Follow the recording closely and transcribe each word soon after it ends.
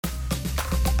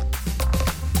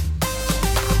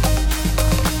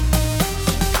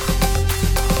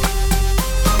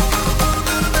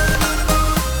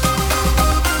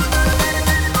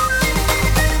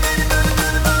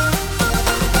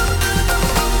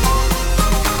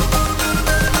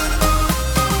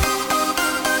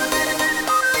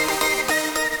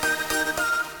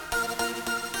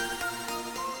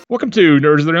Welcome to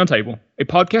Nerds of the Round Table, a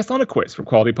podcast on a quest for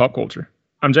quality pop culture.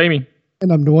 I'm Jamie.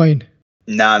 And I'm Dwayne.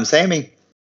 No, I'm Sammy.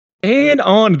 And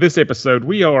on this episode,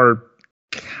 we are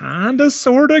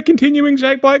sorta continuing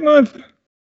Jack Black Month.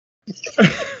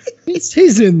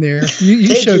 He's in there.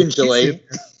 You showed.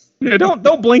 Yeah,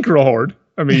 don't blink real hard.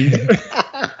 I mean,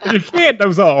 you can't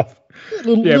doze off. A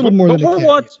little more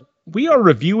than we are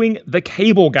reviewing The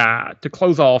Cable Guy to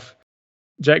close off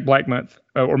Jack Black Month,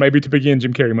 or maybe to begin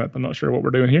Jim Carrey Month. I'm not sure what we're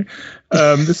doing here.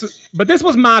 This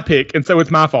was my pick, and so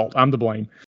it's my fault. I'm to blame.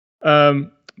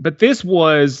 But this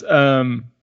was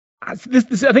I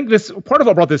think this part of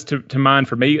what brought this to mind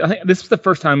for me. I think this was the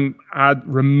first time I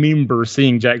remember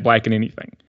seeing Jack Black in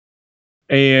anything,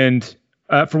 and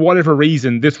for whatever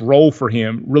reason, this role for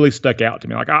him really stuck out to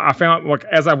me. Like I found, like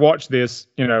as I watched this,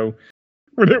 you know,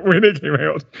 when it came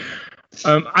out,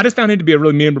 I just found him to be a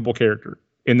really memorable character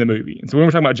in the movie. And so when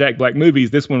we're talking about Jack Black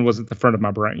movies, this one was at the front of my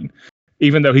brain.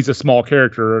 Even though he's a small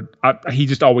character, he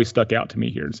just always stuck out to me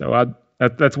here. So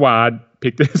that's why I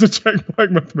picked this as a Jack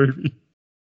Black Month movie.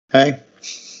 Hey.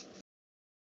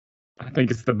 I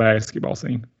think it's the basketball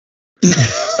scene.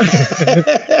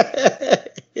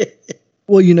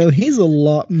 Well, you know, he's a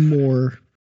lot more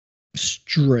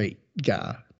straight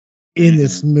guy in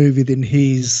this movie than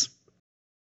he's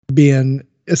been,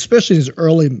 especially in his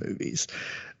early movies.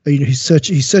 You know, he's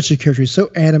such a character. He's so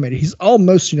animated. He's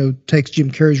almost, you know, takes Jim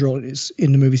Carrey's role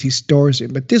in the movies he stars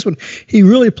in. But this one, he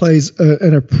really plays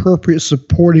an appropriate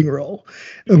supporting role,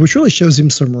 which really shows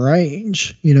him some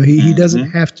range. You know, he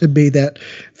doesn't have to be that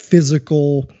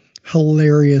physical,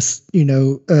 hilarious, you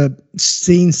know,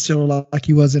 scene stealer like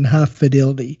he was in High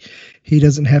Fidelity. He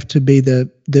doesn't have to be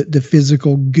the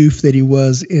physical goof that he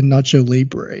was in Nacho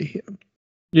Libre.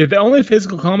 Yeah, the only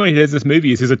physical comedy he has in this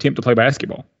movie is his attempt to play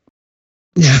basketball.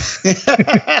 Yeah.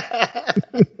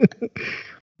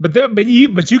 but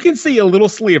you can see a little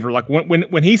sliver, like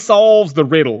when he solves the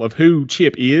riddle of who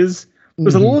Chip is,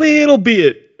 there's a little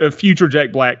bit of future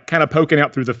Jack Black kind of poking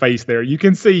out through the face there. You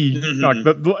can see like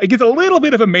it gets a little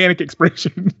bit of a manic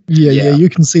expression. Yeah, you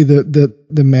can see the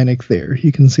manic there.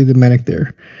 You can see the manic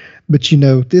there. But you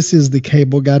know, this is The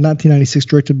Cable Guy, 1996,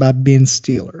 directed by Ben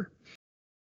Stiller.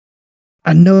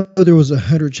 I know there was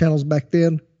 100 channels back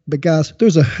then. But guys,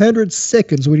 there's 100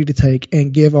 seconds we need to take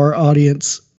and give our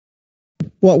audience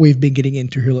what we've been getting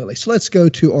into here lately. So let's go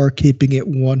to our Keeping It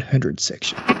 100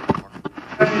 section.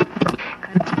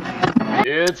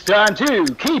 It's time to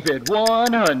keep it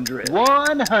 100.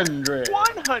 100.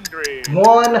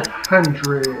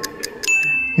 100.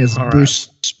 As Bruce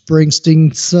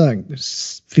Springsteen sung,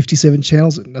 there's 57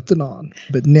 channels and nothing on.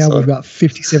 But now we've got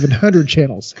 5,700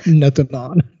 channels, nothing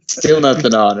on. Still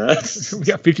nothing on, right? We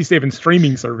got 57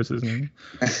 streaming services now.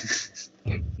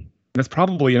 That's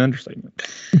probably an understatement.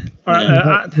 All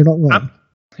right, you're not wrong.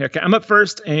 I'm up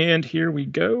first, and here we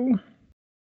go.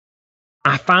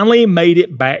 I finally made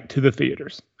it back to the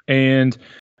theaters, and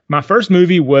my first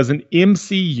movie was an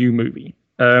MCU movie.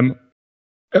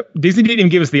 Disney didn't even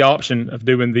give us the option of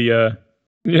doing the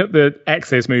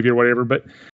Access movie or whatever, but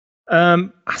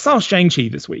I saw Shang-Chi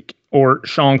this week, or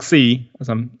Shang-Chi, as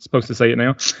I'm supposed to say it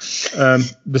now,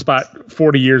 despite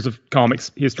 40 years of comics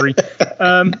history.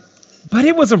 But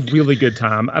it was a really good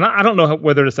time. And I don't know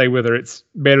whether to say whether it's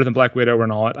better than Black Widow or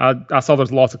not. I saw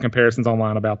there's lots of comparisons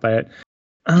online about that.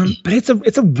 But it's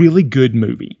a really good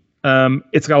movie.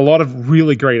 It's got a lot of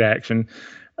really great action.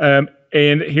 And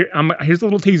here's a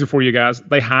little teaser for you guys.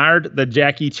 They hired the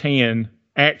Jackie Chan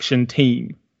action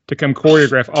team to come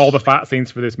choreograph all the fight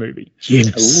scenes for this movie.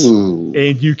 Yes. Ooh.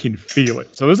 And you can feel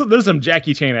it. So there's some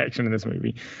Jackie Chan action in this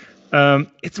movie.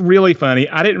 It's really funny.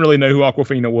 I didn't really know who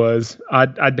Awkwafina was. I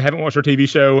haven't watched her TV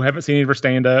show, haven't seen any of her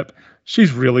stand-up.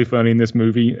 She's really funny in this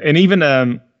movie. And even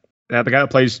the guy that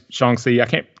plays Shang-Chi, I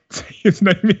can't say his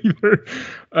name either.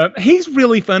 He's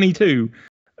really funny too.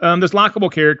 There's likable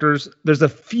characters. There's a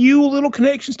few little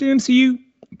connections to MCU,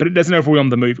 but it doesn't overwhelm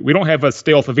the movie. We don't have a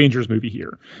stealth Avengers movie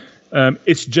here.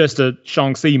 It's just a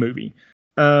Shang-Chi movie.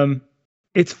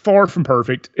 It's far from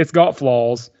perfect. It's got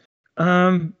flaws.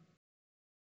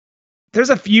 There's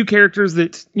a few characters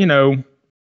that, you know,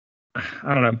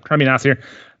 I don't know, try to be nice here.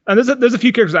 There's a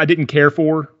few characters I didn't care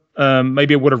for.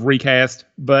 Maybe I would have recast,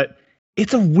 but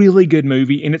it's a really good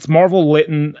movie, and it's Marvel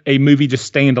letting a movie just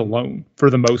stand alone for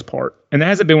the most part. And there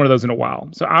hasn't been one of those in a while.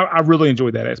 So I really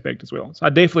enjoyed that aspect as well. So I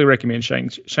definitely recommend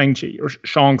Shang-Chi or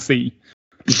Shang-Chi.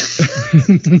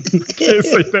 Can't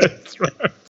say that's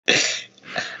right.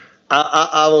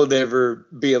 I will never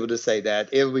be able to say that.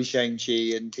 It will be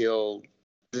Shang-Chi until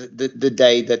the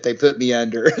day that they put me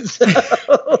under. So.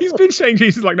 He's been Shang-Chi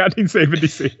since like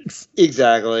 1976.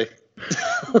 Exactly.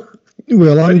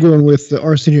 Well, I'm going with the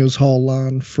Arsenio's Hall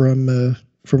line from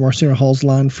Arsenio Hall's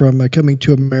line from Coming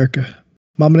to America.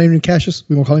 Mama named him Cassius.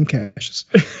 We won't call him Cassius.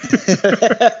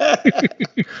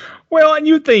 Well, and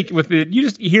you think with it, you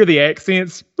hear the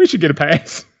accents, we should get a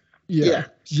pass. Yeah.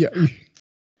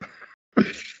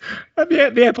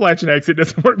 The Appalachian accent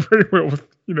doesn't work very well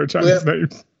with Chinese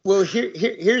names. Well,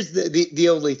 here's the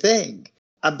only thing.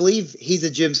 I believe he's a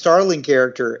Jim Starlin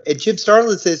character, and Jim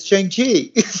Starlin says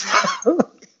Shang-Chi.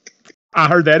 I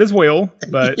heard that as well,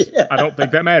 but yeah. I don't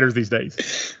think that matters these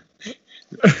days.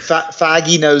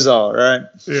 Feige knows all, right?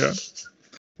 Yeah.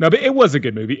 No, but it was a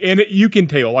good movie, and you can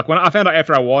tell. Like when I found out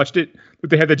after I watched it that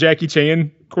they had the Jackie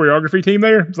Chan choreography team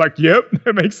there, it's like, yep,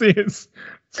 that makes sense.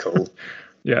 Cool.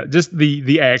 Yeah, just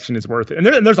the action is worth it, and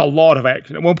there's a lot of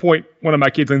action. At one point, one of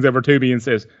my kids leans over to me and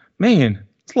says, "Man,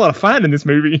 it's a lot of fighting in this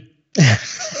movie."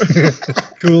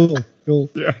 Cool.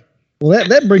 Yeah. Well,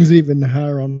 that brings it even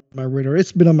higher on my radar.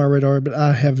 It's been on my radar, but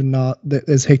I have not,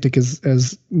 as hectic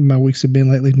as my weeks have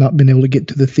been lately, not been able to get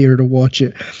to the theater to watch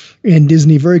it. And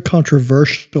Disney very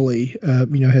controversially,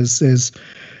 has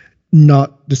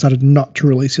not decided not to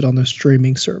release it on their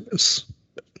streaming service.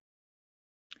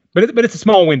 But it's a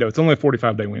small window. It's only a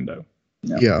 45-day window.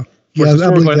 Yeah.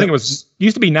 I think it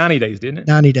used to be 90 days, didn't it?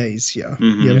 90 days, yeah.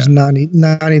 Mm-hmm. Yeah, it was 90,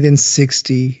 then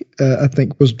 60. I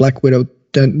think was Black Widow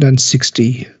done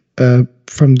 60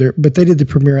 from there. But they did the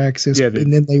premiere access,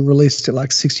 and then they released it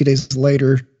like 60 days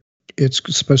later. It's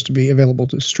supposed to be available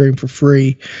to stream for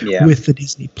free with the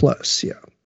Disney Plus. Yeah.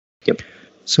 Yep.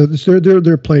 So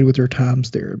they're playing with their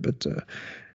times there, but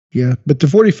but the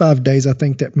 45 days, I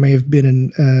think that may have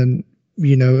been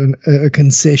a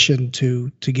concession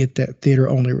to get that theater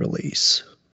only release.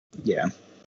 Yeah.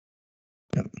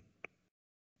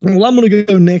 Well, I'm going to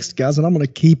go next, guys, and I'm going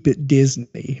to keep it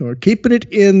Disney, or keeping it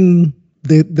in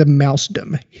the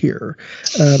mousedom here.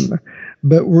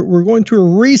 But we're going to a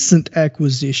recent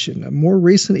acquisition, a more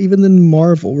recent even than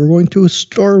Marvel. We're going to a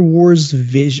Star Wars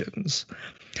Visions.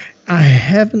 I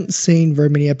haven't seen very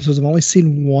many episodes. I've only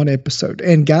seen one episode.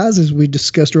 And guys, as we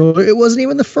discussed earlier, it wasn't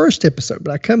even the first episode.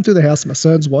 But I come through the house, and my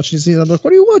son's watching it. I'm like,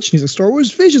 "What are you watching?" He's like, "Star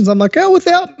Wars Visions." I'm like, "Oh,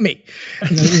 without me."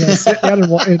 I sat down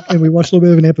and we watched a little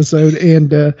bit of an episode.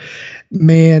 And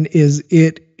man, is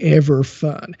it ever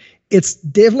fun! It's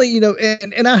definitely,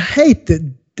 and I hate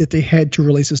that they had to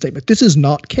release a statement. This is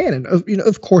not canon.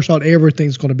 Of course, not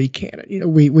everything's going to be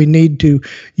canon. We need to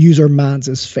use our minds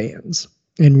as fans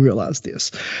and realize this.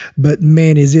 But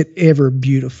man, is it ever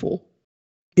beautiful?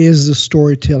 Is the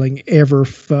storytelling ever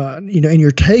fun? And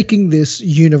you're taking this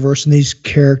universe and these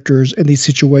characters and these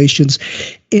situations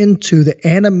into the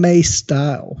anime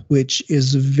style, which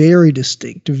is very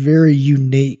distinct, very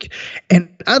unique, and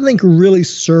I think really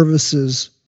services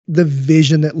the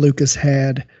vision that Lucas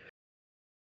had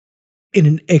in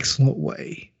an excellent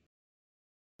way.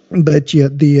 But yeah,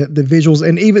 the visuals,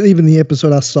 and even the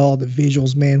episode I saw, the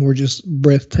visuals, man, were just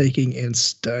breathtaking and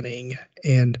stunning.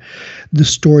 And the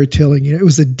storytelling, it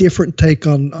was a different take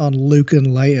on Luke and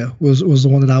Leia was the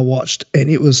one that I watched, and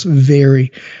it was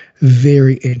very,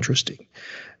 very interesting,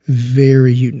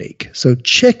 very unique. So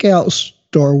check out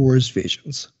Star Wars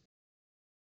Visions.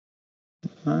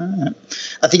 All right.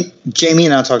 I think Jamie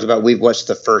and I talked about, we've watched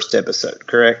the first episode,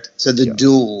 correct? So the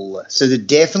duel. So there's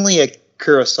definitely a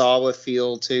Kurosawa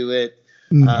feel to it.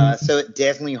 Mm-hmm. So it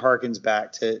definitely harkens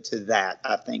back to that,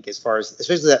 I think, as far as,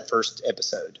 especially that first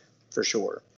episode, for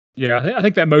sure. Yeah, I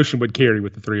think that motion would carry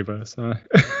with the three of us.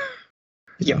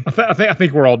 Yeah. I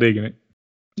think we're all digging it.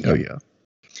 Oh, yeah.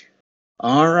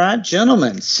 All right,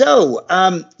 gentlemen. So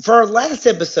for our last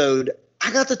episode,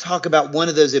 I got to talk about one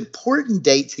of those important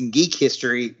dates in geek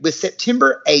history with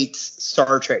September 8th,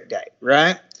 Star Trek Day,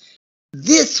 right?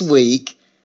 This week,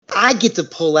 I get to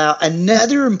pull out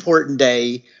another important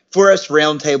day for us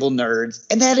roundtable nerds,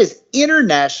 and that is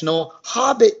International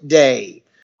Hobbit Day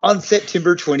on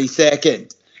September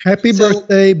 22nd. Happy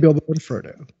birthday, Bilbo and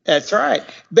Frodo. That's right.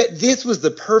 But this was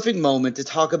the perfect moment to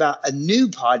talk about a new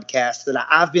podcast that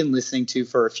I've been listening to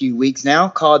for a few weeks now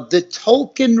called The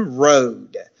Tolkien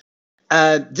Road.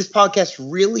 This podcast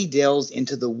really delves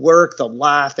into the work, the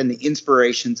life, and the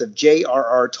inspirations of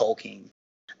J.R.R. Tolkien.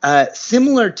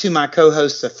 Similar to my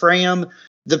co-host Ephraim,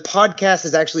 the podcast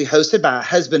is actually hosted by a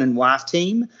husband and wife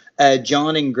team,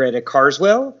 John and Greta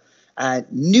Carswell.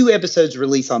 New episodes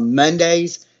release on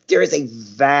Mondays. There is a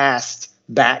vast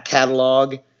back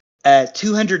catalog.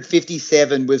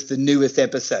 257 was the newest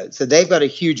episode. So they've got a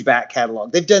huge back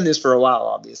catalog. They've done this for a while,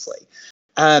 obviously.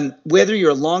 Whether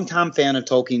you're a longtime fan of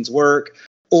Tolkien's work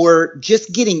or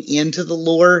just getting into the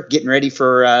lore, getting ready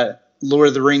for Lord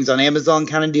of the Rings on Amazon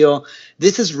kind of deal.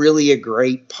 This is really a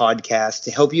great podcast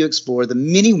to help you explore the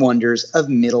many wonders of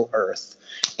Middle Earth.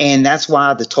 And that's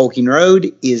why The Tolkien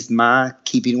Road is my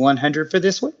Keeping 100 for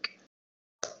this week.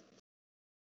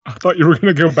 I thought you were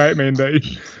going to go Batman Day.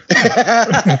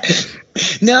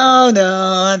 No.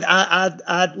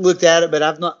 I looked at it, but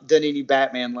I've not done any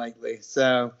Batman lately.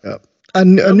 So I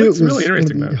knew it was really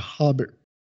interesting, though. Hobbit.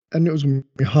 I knew it was going to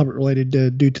be Hobbit related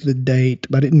due to the date,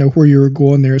 but I didn't know where you were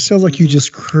going there. It sounds like you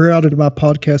just crowded my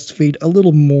podcast feed a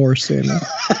little more, Sammy.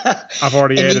 I've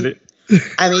already added it.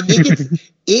 I mean,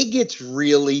 it gets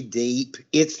really deep.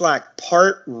 It's like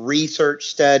part research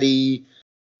study,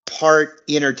 part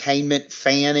entertainment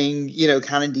fanning,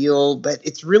 kind of deal. But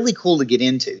it's really cool to get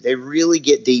into. They really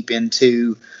get deep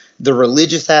into the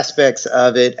religious aspects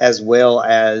of it, as well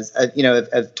as, of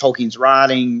Tolkien's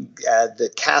writing, the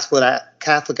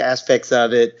Catholic aspects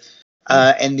of it.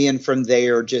 And then from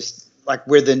there, just like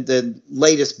where the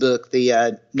latest book,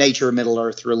 the Nature of Middle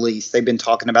Earth release, they've been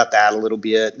talking about that a little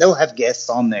bit. They'll have guests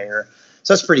on there.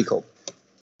 So that's pretty cool.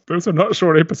 Those are not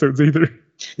short episodes either.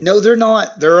 No, they're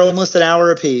not. They're almost an hour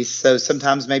apiece. So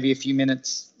sometimes maybe a few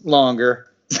minutes longer.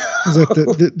 Is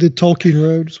that the Tolkien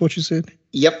Road is what you said?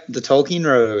 Yep, the Tolkien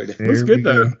Road. It's good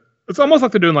though. It's almost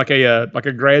like they're doing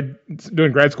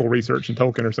doing grad school research in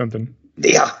Tolkien or something.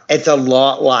 Yeah, it's a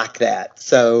lot like that.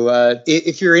 So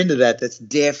if you're into that, that's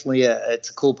definitely it's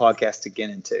a cool podcast to get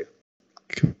into.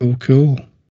 Cool.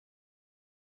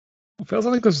 Well, fellas,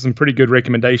 I think those are some pretty good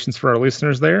recommendations for our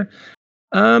listeners there.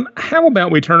 How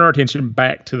about we turn our attention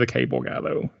back to The Cable Guy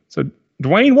though? So,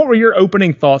 Dwayne, what were your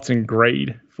opening thoughts and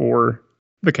grade for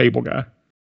The Cable Guy?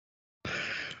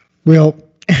 Well,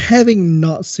 having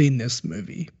not seen this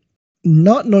movie,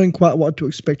 not knowing quite what to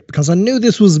expect, because I knew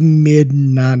this was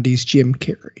mid-90s Jim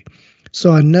Carrey.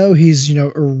 So I know he's,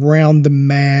 around The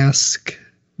Mask,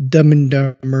 Dumb and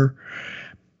Dumber,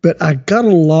 but I got a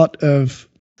lot of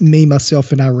Me,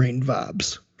 Myself, and Irene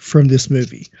vibes from this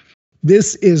movie.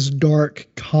 This is dark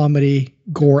comedy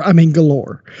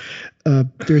galore.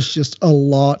 There's just a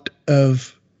lot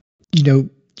of,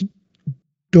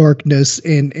 darkness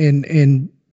and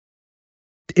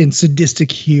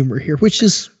sadistic humor here, which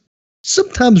is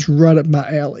sometimes right up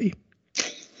my alley.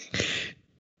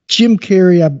 Jim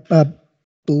Carrey, I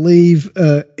believe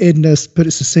Edna put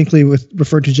it succinctly with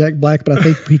referred to Jack Black, but I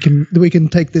think we can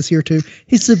take this here too.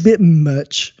 He's a bit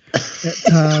much at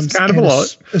times. It's kind of a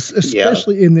lot.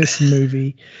 Especially in this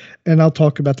movie. And I'll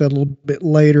talk about that a little bit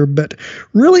later. But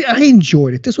really, I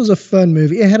enjoyed it. This was a fun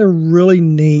movie. It had a really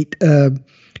neat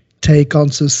take on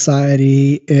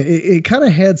society. It kind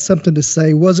of had something to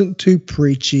say, wasn't too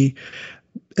preachy.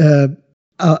 I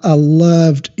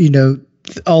loved,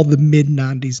 all the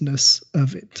mid-90s-ness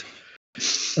of it.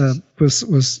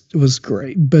 Was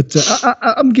great. But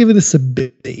I'm giving this a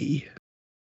B.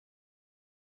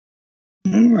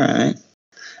 All right.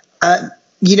 I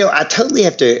totally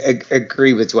have to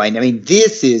agree with Dwayne. I mean,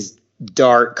 this is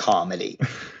dark comedy.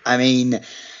 I mean,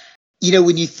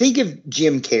 when you think of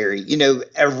Jim Carrey,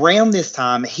 around this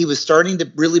time, he was starting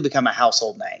to really become a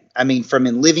household name. I mean, from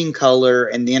In Living Color,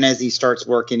 and then as he starts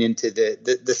working into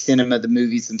the cinema, the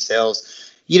movies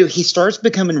themselves, he starts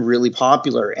becoming really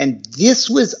popular. And this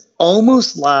was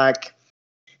almost like,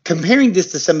 comparing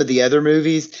this to some of the other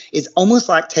movies, it's almost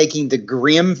like taking the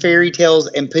Grimm fairy tales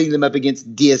and putting them up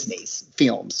against Disney's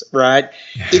films, right?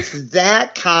 It's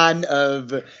that kind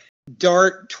of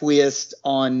dark twist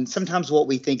on sometimes what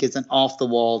we think is an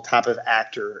off-the-wall type of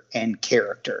actor and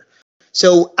character.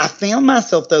 So I found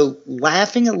myself, though,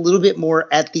 laughing a little bit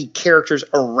more at the characters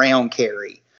around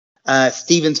Carrie.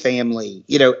 Stephen's family,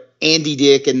 Andy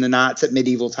Dick and the Knights at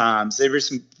Medieval Times. There were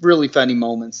some really funny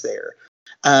moments there.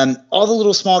 All the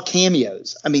little small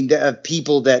cameos. I mean, of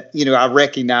people that, I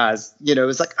recognize,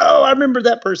 it's like, oh, I remember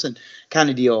that person kind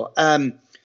of deal. And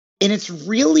it's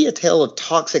really a tale of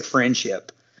toxic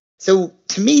friendship. So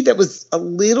to me, that was a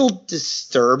little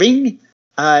disturbing.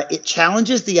 It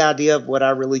challenges the idea of what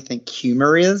I really think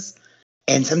humor is.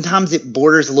 And sometimes it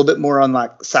borders a little bit more on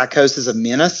like Psychosis of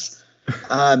Menace.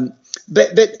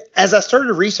 But as I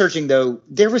started researching, though,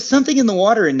 there was something in the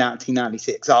water in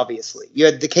 1996, obviously. You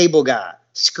had The Cable Guy,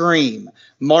 Scream,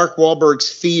 Mark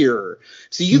Wahlberg's Fear.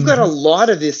 So you've got a lot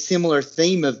of this similar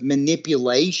theme of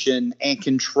manipulation and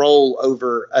control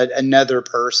over another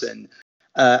person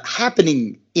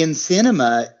happening in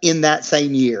cinema in that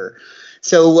same year.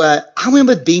 So I went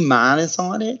with B-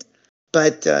 on it.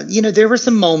 But, there were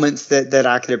some moments that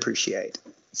I could appreciate.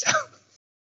 So.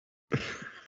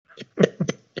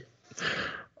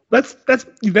 That's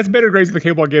better grades than The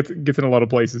Cable Guy gets in a lot of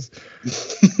places.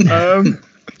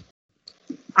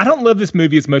 I don't love this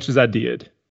movie as much as I did.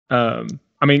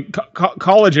 I mean,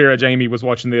 college era Jamie was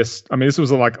watching this. I mean, this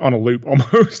was like on a loop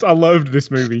almost. I loved this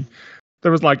movie.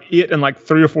 There was like it and like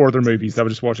 3 or 4 other movies I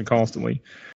was just watching constantly.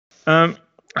 I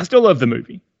still love the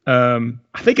movie.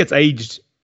 I think it's aged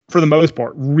for the most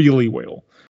part really well.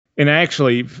 And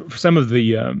actually, for some of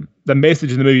the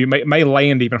message in the movie may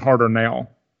land even harder now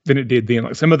than it did then.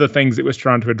 Like some of the things it was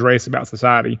trying to address about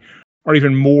society are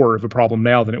even more of a problem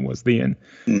now than it was then.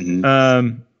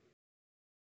 Mm-hmm.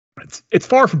 It's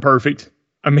far from perfect.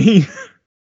 I mean,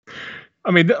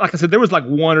 like I said, there was like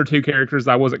 1 or 2 characters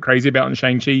I wasn't crazy about in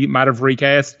Shang-Chi. Might have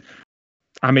recast.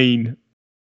 I mean,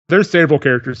 there's several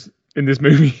characters in this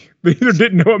movie. They either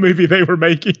didn't know what movie they were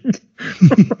making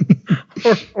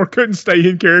or couldn't stay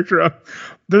in character.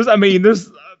 There's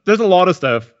a lot of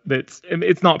stuff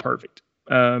it's not perfect.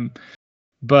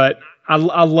 But I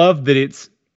love that it's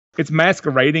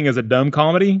masquerading as a dumb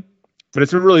comedy, but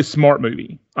it's a really smart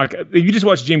movie. Like if you just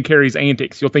watch Jim Carrey's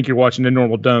antics, you'll think you're watching a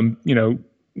normal dumb,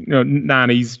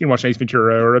 90s, you're watching Ace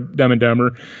Ventura or a Dumb and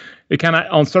Dumber. It kind of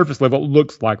on surface level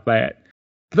looks like that.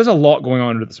 But there's a lot going on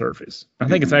under the surface. I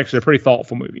think it's actually a pretty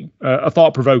thoughtful movie, a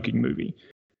thought-provoking movie.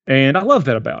 And I love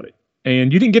that about it.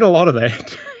 And you didn't get a lot of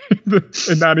that in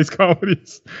 90s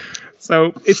comedies.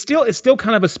 So it's still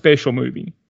kind of a special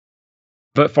movie,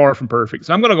 but far from perfect.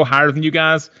 So I'm going to go higher than you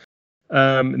guys.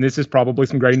 And this is probably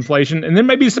some great inflation, and then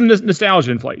maybe some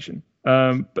nostalgia inflation.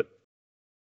 But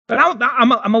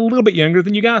I'm a little bit younger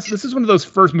than you guys. This is one of those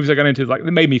first movies I got into, like,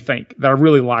 that made me think that I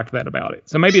really liked that about it.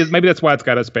 So maybe that's why it's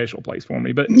got a special place for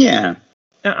me. But yeah,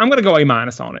 I'm going to go A-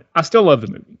 on it. I still love the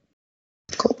movie.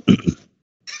 Cool.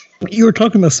 You were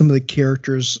talking about some of the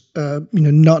characters,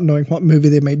 not knowing what movie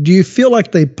they made. Do you feel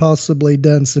like they possibly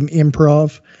done some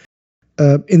improv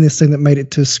in this thing that made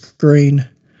it to screen?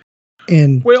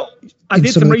 And I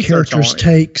did some research on it.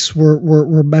 Takes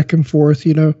were back and forth,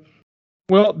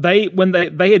 Well, when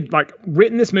they had like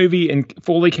written this movie and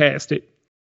fully cast it,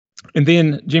 and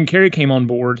then Jim Carrey came on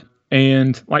board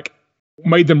and like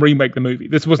made them remake the movie.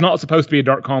 This was not supposed to be a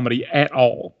dark comedy at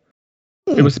all.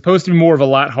 It was supposed to be more of a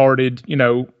lighthearted,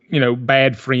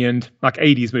 bad friend, like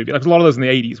 80s movie. Like a lot of those in the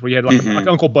 80s where you had like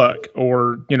Uncle Buck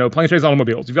or, Planes, Trains,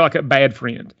 Automobiles. You feel like a bad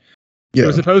friend. Yeah. It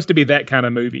was supposed to be that kind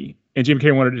of movie, and Jim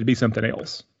Carrey wanted it to be something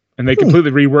else. And they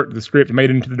completely reworked the script and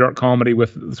made it into the dark comedy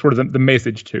with sort of the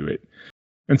message to it.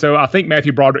 And so I think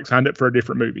Matthew Broderick signed up for a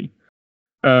different movie.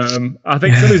 I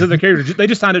think some of these other characters, they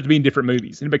just signed up to be in different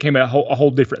movies, and it became a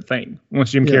whole different thing once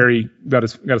Jim Carrey got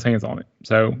his hands on it.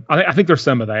 So I think there's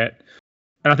some of that,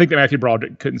 and I think that Matthew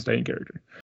Broderick couldn't stay in character.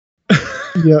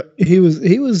 Yeah, he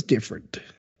was different.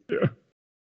 Yeah.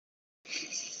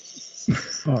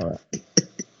 All right.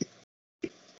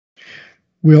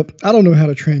 Well, I don't know how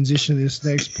to transition to this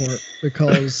next part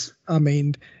because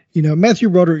Matthew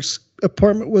Broderick's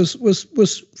apartment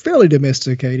was fairly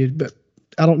domesticated, but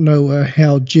I don't know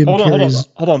how Jim Carrey's...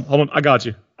 Hold on. I got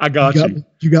you.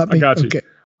 You got me? I got you.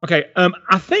 Okay.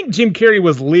 I think Jim Carrey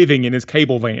was living in his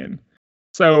cable van.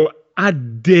 So I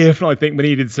definitely think we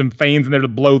needed some fans in there to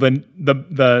blow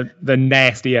the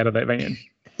nasty out of that van.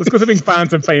 Let's go see if we can find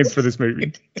some fans for this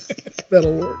movie.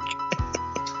 That'll work.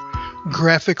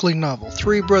 Graphically Novel.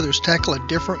 3 brothers tackle a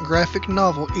different graphic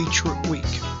novel each week.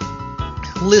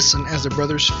 Listen as the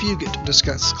brothers Fugit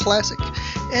discuss classic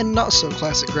and not so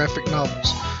classic graphic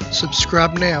novels.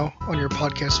 Subscribe now on your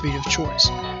podcast feed of choice.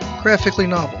 Graphically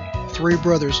Novel. 3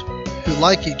 brothers who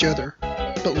like each other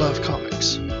but love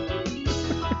comics.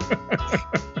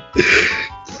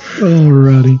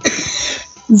 Alrighty.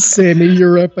 Sammy,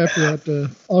 you're up after that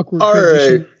awkward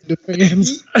transition to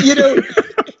fans.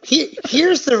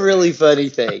 Here's the really funny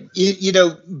thing.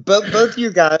 Both of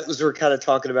you guys were kind of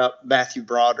talking about Matthew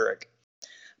Broderick.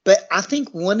 But I think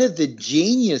one of the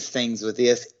genius things with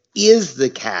this is the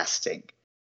casting.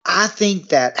 I think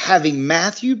that having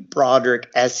Matthew Broderick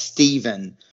as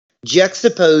Stephen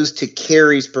juxtaposed to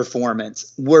Carrey's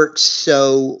performance works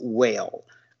so well.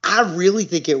 I really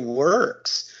think it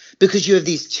works because you have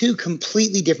these 2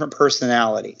 completely different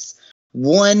personalities.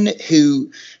 One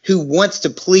who wants to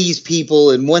please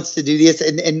people and wants to do this,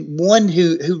 and one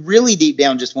who really deep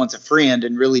down just wants a friend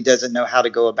and really doesn't know how to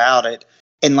go about it.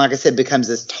 And like I said, becomes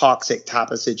this toxic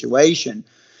type of situation.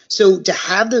 So to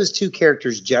have those 2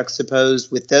 characters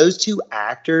juxtaposed with those 2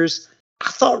 actors,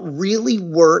 I thought really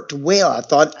worked well. I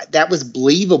thought that was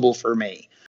believable for me.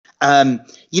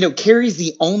 Carrey's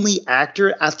the only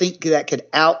actor I think that could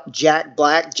out Jack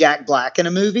Black in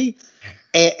a movie.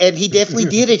 And he definitely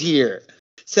did it here.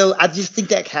 So I just think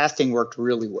that casting worked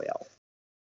really well.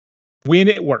 When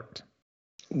it worked.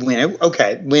 When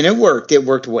it worked, it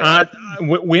worked well.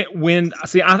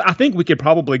 I think we could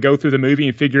probably go through the movie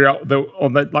and figure out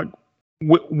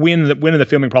when in the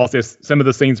filming process some of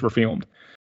the scenes were filmed.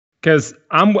 Because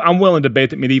I'm willing to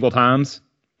bet that Medieval Times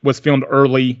was filmed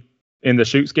early in the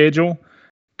shoot schedule.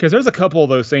 Because there's a couple of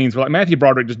those scenes where like Matthew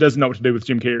Broderick just doesn't know what to do with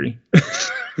Jim Carrey.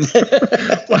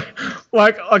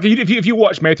 like if you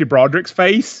watch Matthew Broderick's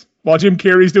face while Jim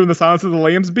Carrey's doing the Silence of the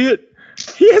Lambs bit,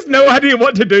 he has no idea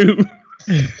what to do.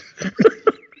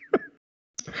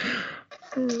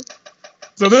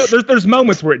 So there's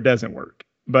moments where it doesn't work,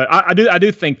 but I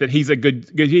do think that he's a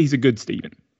good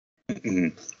Steven. Mm-hmm.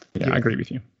 Yeah, I agree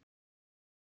with you.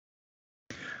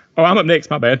 Oh, I'm up next.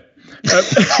 My bad.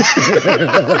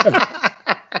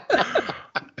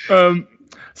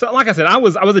 So like I said, I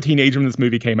was a teenager when this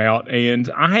movie came out, and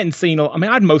I hadn't seen.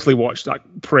 I'd mostly watched like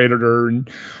Predator and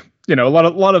a lot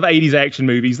of 80s action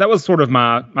movies. That was sort of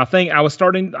my thing. I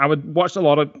would watch a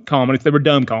lot of comedies. They were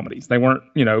dumb comedies. They weren't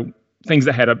things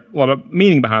that had a lot of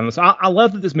meaning behind them. So I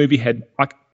love that this movie had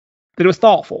that it was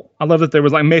thoughtful. I love that there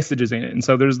was like messages in it, and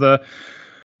so there's the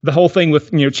whole thing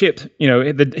with Chip.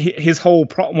 His whole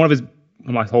one of his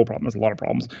my whole problem. There's a lot of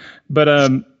problems, but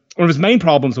one of his main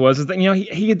problems is that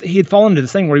he had fallen into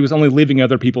this thing where he was only living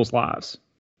other people's lives,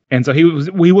 and so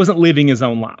he wasn't living his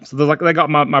own life. So that got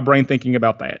my brain thinking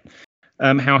about that.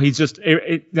 How he's just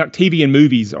like TV and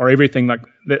movies are everything, like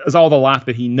that is all the life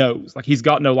that he knows. Like he's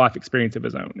got no life experience of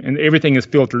his own, and everything is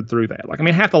filtered through that. Like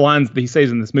half the lines that he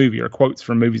says in this movie are quotes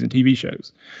from movies and TV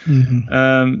shows.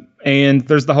 Mm-hmm. And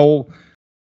there's the whole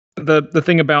the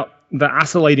thing about the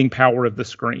isolating power of the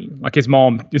screen. Like his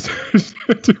mom just wants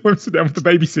to sit down with the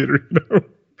babysitter.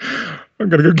 I'm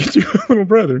gonna go get you a little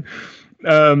brother.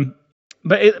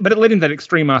 But it led him to that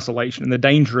extreme isolation and the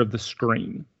danger of the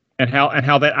screen. And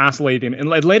how that isolated him,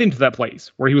 and it led him to that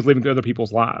place where he was living through other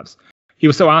people's lives. He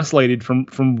was so isolated from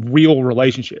real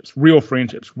relationships, real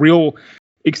friendships, real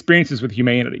experiences with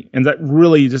humanity, and that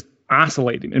really just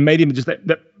isolated him and made him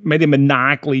that made him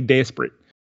maniacally desperate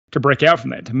to break out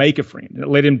from that, to make a friend. And it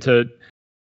led him to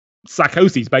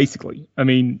psychoses, basically.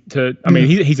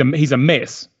 He's a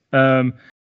mess, and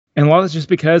a lot of it's just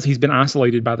because he's been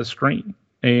isolated by the screen,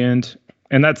 and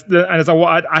that's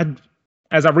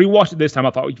as I rewatched it this time, I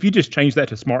thought, if you just change that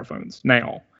to smartphones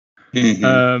now,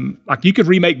 like you could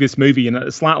remake this movie in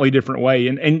a slightly different way,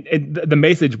 and the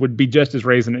message would be just as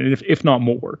resonant, if not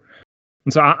more.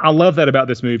 And so I love that about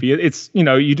this movie. It's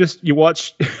you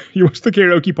watch the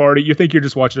karaoke party, you think you're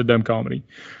just watching a dumb comedy.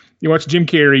 You watch Jim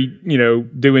Carrey,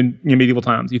 doing Medieval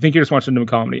Times, you think you're just watching a dumb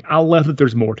comedy. I love that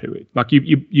there's more to it. Like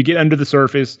you get under the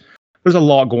surface. There's a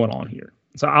lot going on here.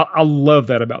 So I love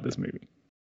that about this movie.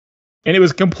 And it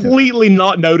was completely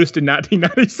not noticed in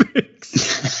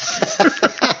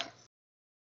 1996.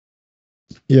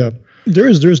 Yeah,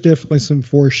 there's definitely some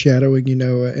foreshadowing,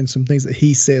 and some things that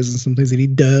he says and some things that he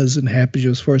does and happens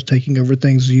as far as taking over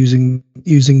things using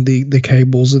the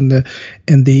cables and the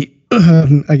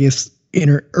I guess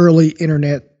early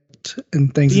internet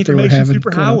and things that they were having.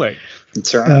 Superhighway.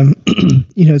 That's right.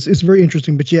 It's very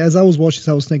interesting. But yeah, as I was watching this,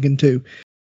 I was thinking too,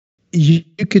 you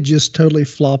could just totally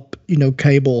flop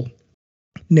cable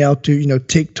now to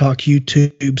TikTok,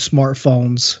 YouTube,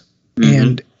 smartphones,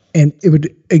 and it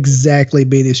would exactly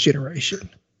be this generation.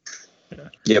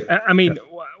 Yep.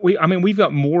 We've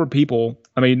got more people.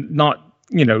 Not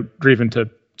driven to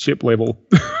chip level,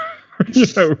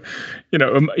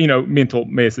 mental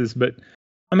messes, but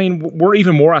we're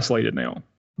even more isolated now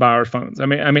by our phones. How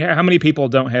many people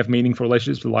don't have meaningful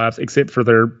relationships with lives except for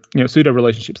their pseudo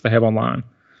relationships they have online?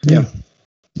 Yeah.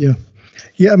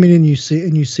 Yeah, and you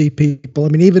see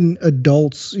people. Even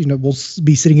adults, will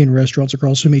be sitting in restaurants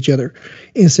across from each other.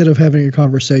 Instead of having a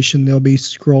conversation, they'll be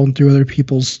scrolling through other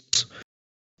people's,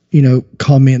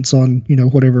 comments on,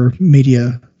 whatever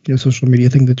media, social media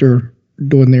thing that they're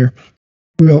doing there.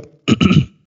 Well,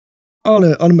 on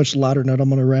a much lighter note, I'm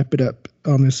going to wrap it up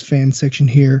on this fan section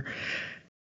here.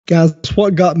 Guys,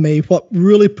 what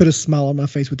really put a smile on my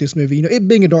face with this movie, it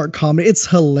being a dark comedy, it's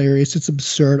hilarious, it's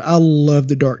absurd. I love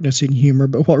the darkness and humor,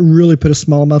 but what really put a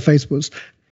smile on my face was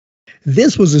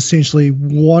this was essentially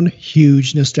one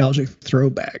huge nostalgic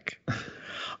throwback.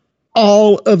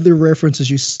 All of the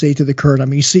references you see to the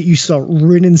current, you saw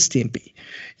Ren and Stimpy.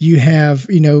 You have,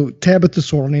 Tabitha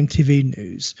Sword on MTV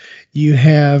News. You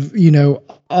have,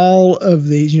 all of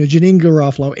these, Janine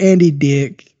Garofalo, Andy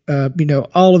Dick,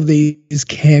 all of these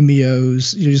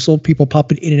cameos, just old people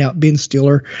popping in and out, Ben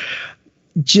Stiller,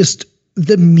 just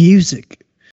the music.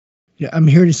 I'm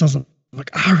hearing these songs, I'm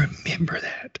like, I remember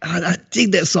that. I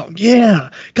dig that song. Yeah.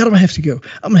 God, I'm going to have to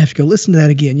go listen to that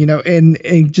again,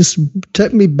 and just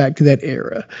took me back to that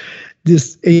era.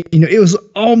 It was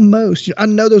almost, I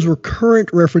know those were current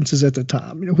references at the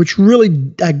time, which really,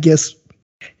 I guess,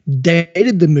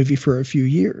 dated the movie for a few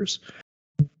years.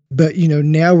 But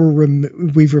now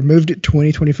we've removed it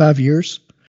 20, 25 years,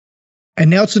 and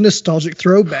now it's a nostalgic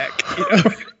throwback.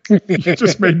 It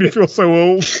just made me feel so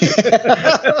old.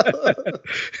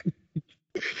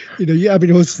 Yeah, I mean,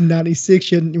 it was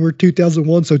 96, and we're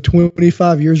 2001, so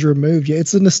 25 years removed. Yeah,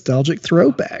 it's a nostalgic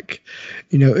throwback.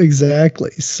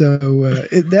 Exactly. So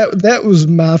that was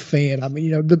my fan. I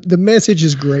mean, the message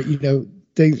is great.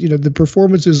 The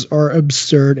performances are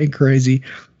absurd and crazy,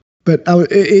 but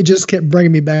it just kept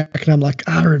bringing me back, and I'm like,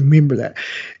 I remember that.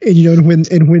 And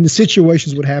when the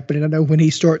situations would happen, and I know when he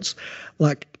starts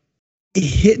like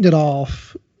hitting it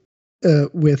off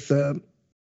with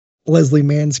Leslie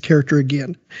Mann's character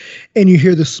again, and you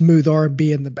hear the smooth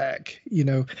R&B in the back,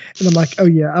 and I'm like, oh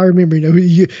yeah, I remember.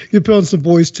 You put on some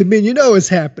Boys to Men, it's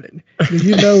happening.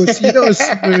 It's smooth.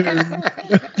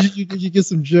 You get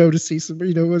some Joe to see some,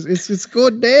 it's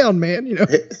going down, man.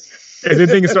 And then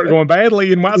things start going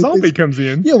badly, and White Zombie comes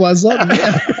in. Yeah, White Zombie.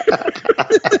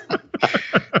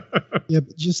 Yeah.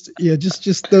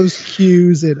 Just those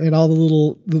cues and all the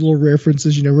little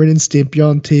references. Ren and Stimpy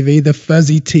on TV, the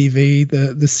fuzzy TV,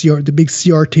 the big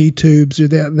CRT tubes, or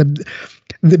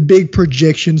the big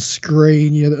projection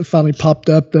screen. That finally popped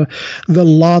up, the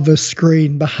lava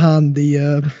screen behind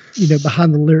the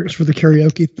behind the lyrics for the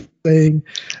karaoke thing.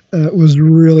 Was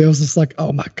really, I was just like,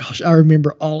 oh my gosh, I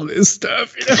remember all of this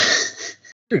stuff.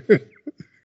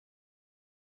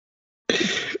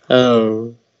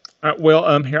 Oh.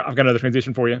 Well, here I've got another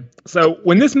transition for you. So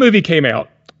when this movie came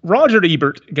out, Roger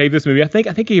Ebert gave this movie, I think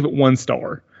he gave it 1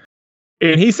 star,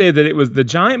 and he said that it was the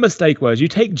giant mistake was you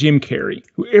take Jim Carrey,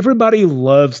 who everybody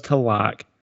loves to like,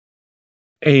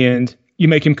 and you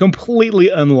make him completely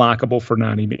unlikable for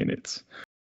 90 minutes.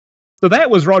 So that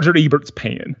was Roger Ebert's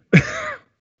pan.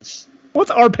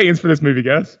 What's our pans for this movie,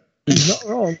 guys? He's not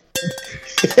wrong.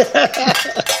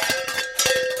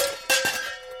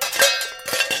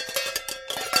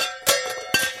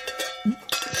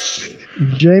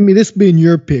 Jamie, this being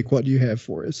your pick, what do you have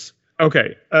for us?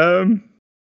 Okay.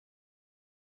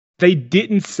 They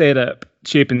didn't set up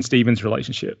Chip and Steven's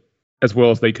relationship as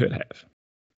well as they could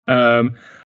have.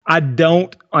 I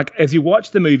don't like, as you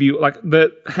watch the movie, like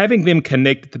having them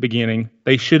connect at the beginning,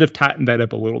 they should have tightened that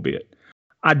up a little bit.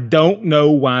 I don't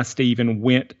know why Steven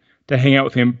went to hang out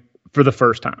with him for the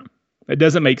first time. It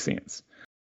doesn't make sense.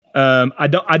 I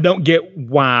don't get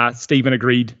why Steven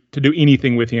agreed to do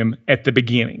anything with him at the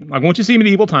beginning. Like once you see him in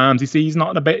Evil Times, you see he's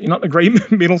not in a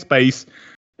great middle space,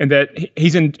 and that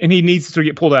he's in, and he needs to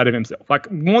get pulled out of himself. Like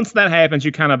once that happens,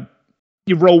 you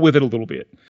roll with it a little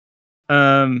bit.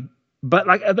 But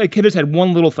like they could have had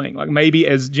one little thing, like maybe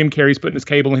as Jim Carrey's putting his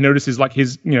cable, he notices like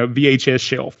his VHS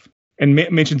shelf and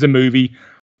mentions a movie.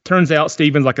 Turns out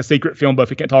Steven's like a secret film buff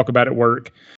he can't talk about at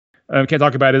work. Can't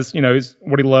talk about his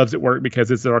what he loves at work because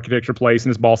it's an architecture place and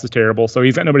his boss is terrible. So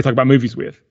he's got nobody to talk about movies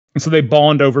with. And so they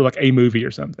bond over like a movie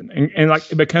or something. And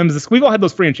like it becomes this, we've all had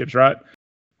those friendships, right?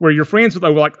 Where you're friends with,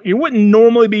 like you wouldn't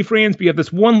normally be friends, but you have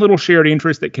this one little shared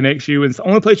interest that connects you. And it's the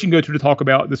only place you can go to talk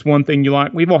about this one thing you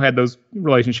like. We've all had those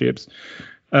relationships.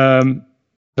 But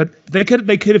they could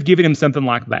have given him something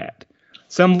like that.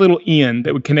 Some little end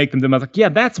that would connect them to them. I was like, yeah,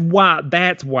 that's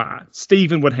why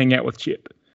Steven would hang out with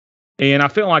Chip. And I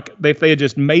feel like if they had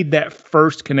just made that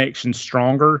first connection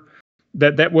stronger,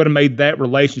 that would have made that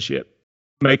relationship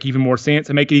make even more sense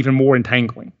and make it even more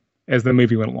entangling as the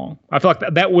movie went along. I feel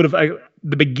like that would have,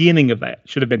 the beginning of that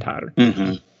should have been tighter.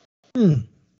 Mm-hmm.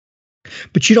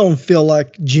 But you don't feel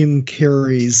like Jim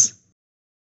Carrey's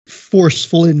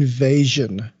forceful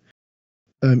invasion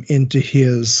into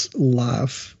his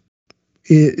life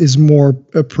is more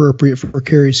appropriate for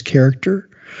Carrey's character?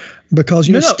 Because,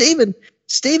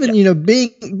 Steven,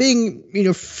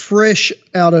 being fresh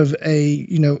out of a,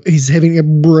 he's having a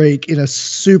break in a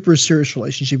super serious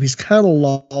relationship. He's kind of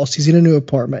lost. He's in a new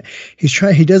apartment. He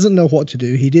doesn't know what to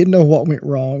do. He didn't know what went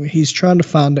wrong. He's trying to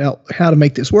find out how to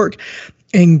make this work.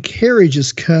 And Carrey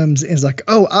just comes and is like,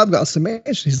 oh, I've got some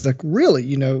answers. He's like,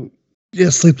 really?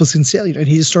 Sleepless in Seattle. And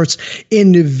he just starts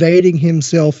invading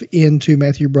himself into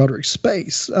Matthew Broderick's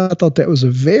space. I thought that was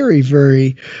a very,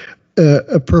 very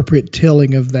appropriate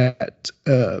telling of that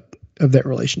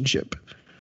relationship.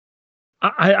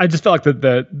 I just felt like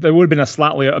there would have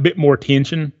been a bit more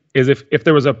tension, as if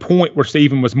there was a point where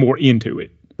Steven was more into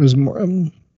it. It was more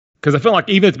because I felt like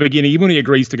even at the beginning, even when he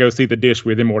agrees to go see The Dish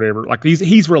with him or whatever, like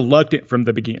he's reluctant from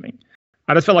the beginning.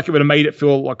 I just felt like it would have made it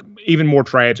feel like even more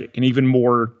tragic and even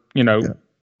more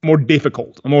more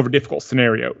difficult, a more of a difficult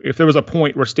scenario. If there was a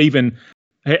point where Steven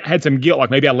had some guilt, like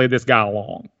maybe I led this guy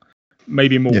along.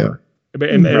 Maybe more. Yeah.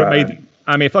 And it made,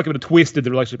 I feel like it would have twisted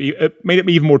the relationship. It made it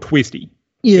even more twisty.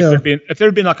 Yeah. If there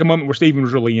had been like a moment where Steven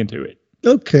was really into it.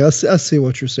 Okay, I see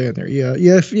what you're saying there. Yeah,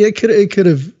 it could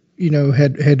have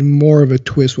had more of a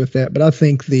twist with that, but I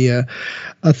think the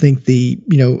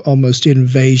almost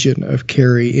invasion of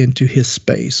Carrie into his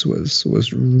space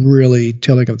was really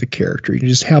telling of the character.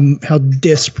 Just how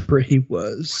desperate he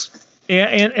was.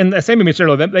 And the same you mentioned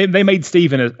earlier, they made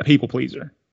Steven a people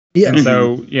pleaser. Yeah. And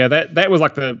so that was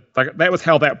that was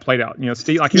how that played out.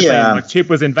 Steve, like you're saying, like Chip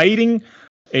was invading,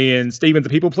 and Steven's a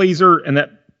people pleaser, and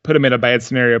that put him in a bad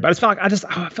scenario. But I felt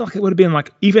like it would have been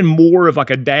like even more of like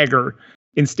a dagger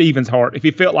in Steven's heart if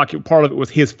he felt like part of it was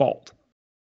his fault.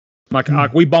 Like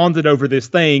we bonded over this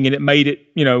thing, and it made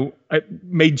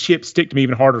Chip stick to me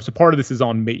even harder. So part of this is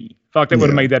on me. I felt like that would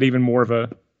have made that even more of a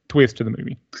twist to the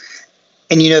movie.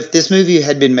 And if this movie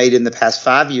had been made in the past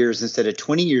 5 years instead of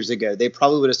 20 years ago, they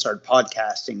probably would have started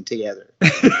podcasting together.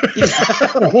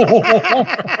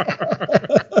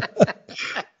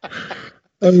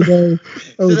 Oh no!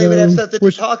 So they would have something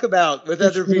to talk about with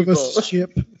other people.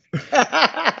 Chip.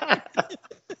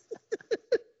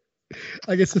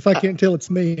 I guess if I can't tell, it's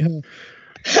me, huh?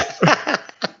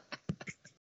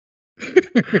 All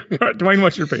right, Dwayne,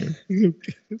 what's your opinion?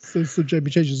 So Jamie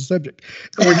changes the subject.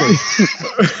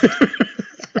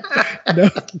 No,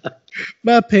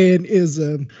 my opinion is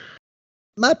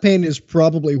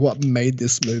probably what made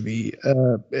this movie,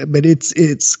 but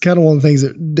it's kind of one of the things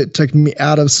that took me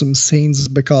out of some scenes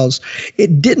because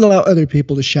it didn't allow other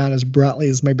people to shine as brightly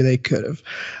as maybe they could have.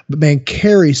 But man,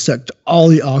 Carrie sucked all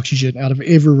the oxygen out of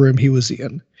every room he was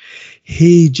in.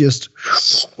 He just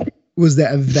was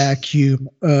that vacuum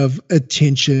of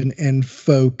attention and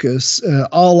focus,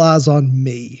 all eyes on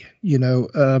me,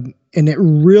 and it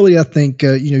really, I think,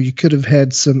 you could have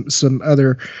had some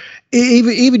other,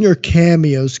 even your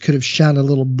cameos could have shined a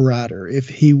little brighter if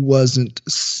he wasn't,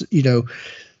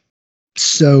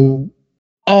 so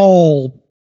all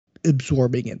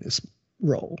absorbing in this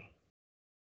role.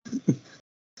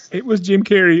 It was Jim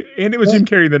Carrey, and it was Jim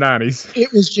Carrey in the 90s.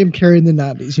 It was Jim Carrey in the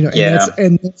 90s,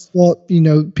 and that's what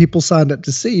people signed up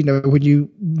to see. When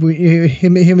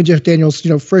him and Jeff Daniels,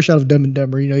 fresh out of Dumb and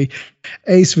Dumber,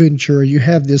 Ace Ventura, you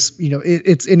have this,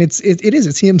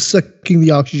 it's him sucking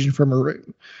the oxygen from a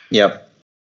room. Yep.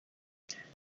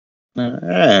 All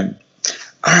right,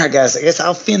 guys. I guess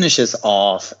I'll finish this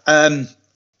off. I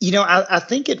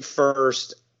think at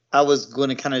first I was going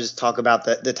to kind of just talk about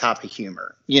the type of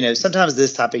humor. Sometimes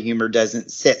this type of humor doesn't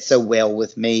sit so well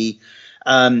with me.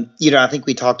 I think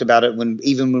we talked about it when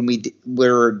we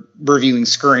were reviewing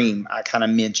Scream. I kind of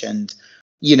mentioned,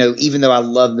 even though I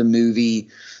love the movie,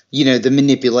 the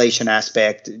manipulation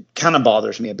aspect kind of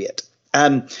bothers me a bit.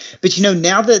 But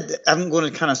now that I'm going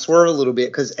to kind of swerve a little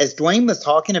bit, because as Dwayne was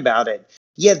talking about it,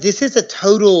 this is a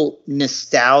total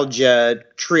nostalgia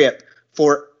trip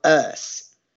for us.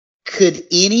 Could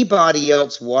anybody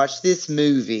else watch this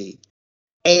movie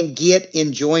and get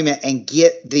enjoyment and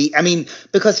get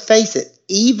because face it,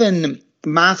 even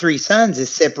My Three Sons is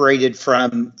separated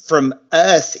from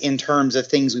us in terms of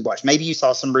things we watch. Maybe you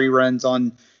saw some reruns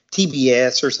on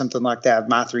TBS or something like that of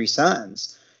My Three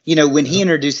Sons. When he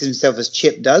introduced himself as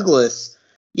Chip Douglas,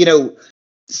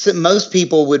 so most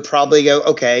people would probably go,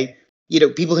 okay,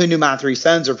 people who knew My Three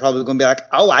Sons are probably going to be like,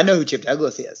 oh, I know who Chip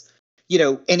Douglas is.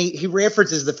 And he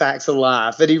references the facts of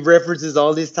life, and he references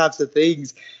all these types of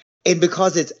things. And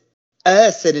because it's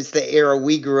us and it's the era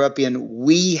we grew up in,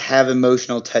 we have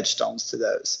emotional touchstones to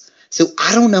those. So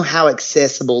I don't know how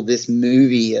accessible this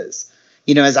movie is.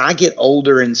 As I get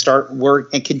older and start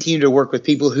work and continue to work with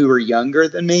people who are younger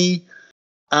than me,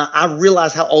 I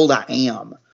realize how old I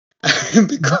am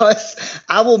because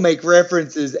I will make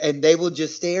references and they will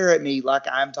just stare at me like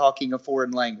I'm talking a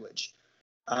foreign language.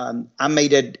 I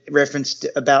made a reference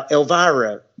about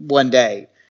Elvira one day,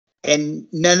 and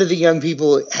none of the young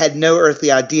people had no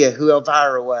earthly idea who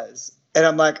Elvira was. And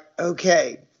I'm like,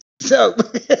 okay. So,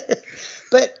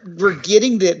 but we're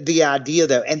getting the idea,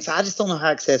 though. And so I just don't know how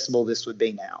accessible this would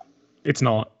be now. It's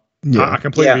not. Yeah. I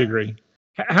completely agree.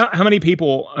 How many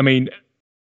people,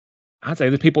 I'd say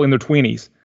there's people in their 20s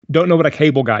don't know what a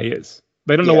cable guy is.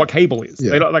 They don't know what cable is.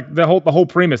 Yeah. They don't, like the whole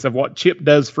premise of what Chip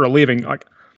does for a living, like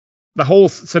the whole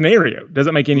scenario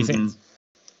doesn't make any sense.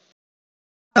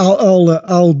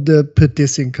 I'll put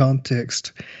this in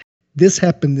context. This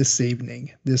happened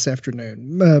this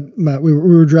afternoon. We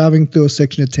were driving through a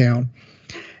section of town,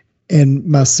 and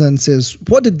my son says,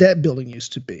 "What did that building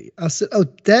used to be?" I said, "Oh,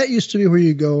 that used to be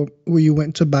where you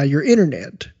went to buy your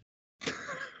internet."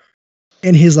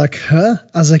 And he's like, "Huh?"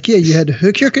 I was like, "Yeah, you had to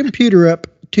hook your computer up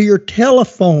to your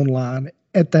telephone line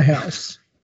at the house,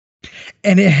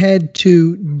 and it had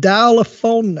to dial a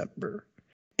phone number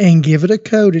and give it a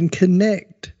code and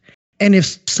connect. And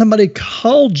if somebody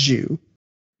called you,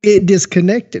 it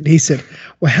disconnected. He said,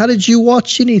 well, how did you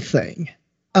watch anything?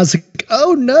 I was like,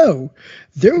 oh no,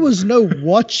 there was no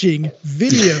watching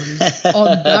videos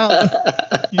on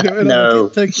that.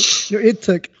 No. It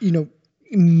took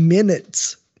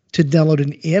minutes to download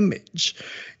an image.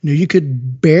 You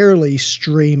could barely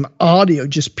stream audio,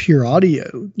 just pure audio,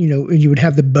 and you would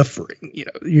have the buffering,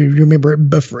 you remember it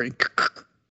buffering.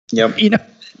 Yep.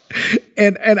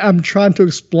 And I'm trying to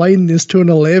explain this to an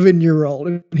 11-year-old,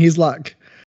 and he's like,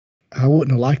 I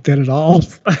wouldn't have liked that at all.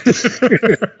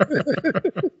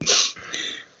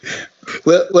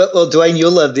 Well, Dwayne,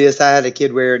 you'll love this. I had a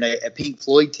kid wearing a Pink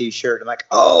Floyd T-shirt. I'm like,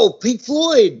 oh, Pink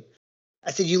Floyd.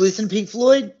 I said, you listen to Pink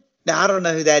Floyd? No, I don't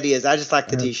know who that is. I just like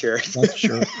the T-shirt. That's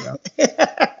true. Yeah.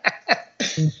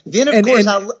 Then, of course,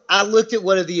 I looked at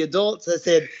one of the adults. I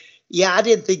said, yeah, I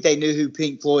didn't think they knew who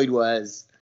Pink Floyd was.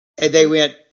 And they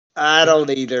went, I don't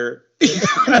either.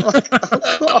 I'm like,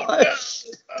 oh, gosh.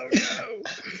 Oh, no.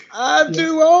 I'm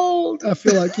too old. I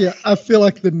feel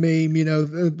like the meme,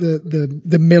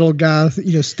 the middle guy,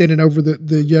 standing over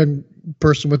the young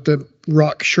person with the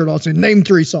rock shirt on saying, name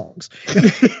 3 songs.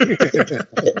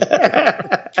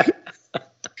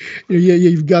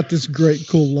 You've got this great,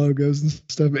 cool logos and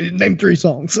stuff. Name 3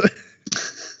 songs.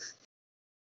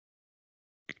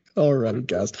 All right,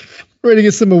 guys. Ready to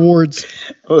get some awards?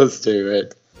 Let's do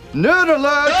it. Nerd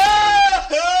alert!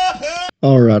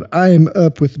 All right, I am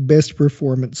up with best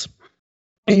performance.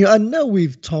 And I know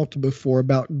we've talked before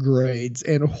about grades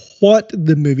and what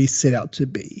the movie set out to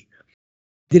be.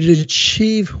 Did it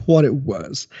achieve what it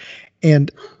was? And,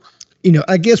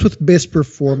 I guess with best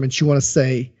performance, you want to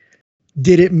say,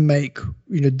 did it make,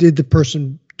 did the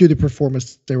person do the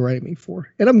performance they were aiming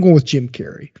for? And I'm going with Jim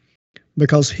Carrey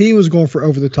because he was going for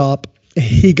over the top.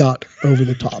 He got over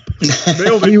the top.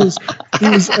 he was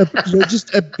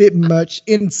just a bit much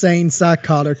insane,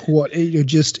 psychotic.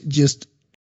 Just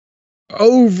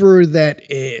over that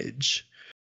edge.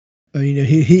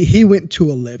 He went to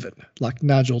 11 like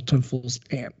Nigel Tunfel's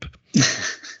amp.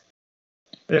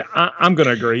 Yeah, I'm going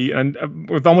to agree, and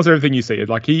with almost everything you said,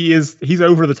 like he's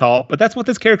over the top, but that's what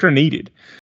this character needed.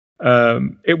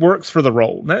 It works for the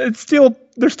role. There's still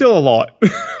a lot,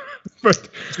 but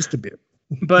just a bit.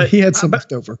 But he had some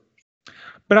left over.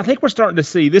 But I think we're starting to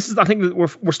see I think that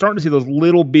we're starting to see those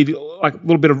little bit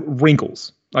of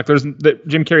wrinkles. Like that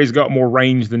Jim Carrey's got more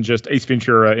range than just Ace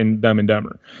Ventura in Dumb and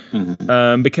Dumber,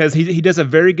 because he does a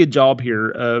very good job here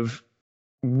of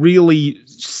really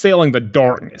selling the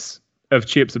darkness of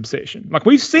Chip's obsession. Like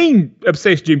we've seen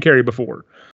obsessed Jim Carrey before,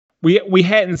 we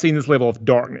hadn't seen this level of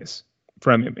darkness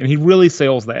from him, and he really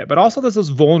sells that. But also there's those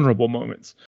vulnerable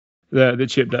moments that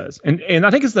Chip does, and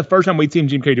I think it's the first time we'd seen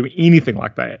Jim Carrey do anything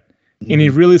like that, and he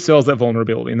really sells that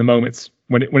vulnerability in the moments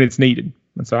when it's needed.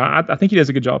 And so I think he does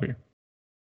a good job here.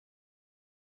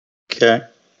 Okay,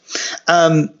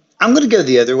 I'm going to go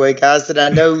the other way, guys. That I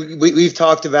know we've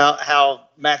talked about how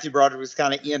Matthew Broderick was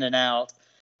kind of in and out,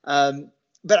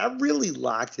 but I really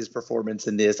liked his performance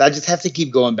in this. I just have to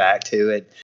keep going back to it.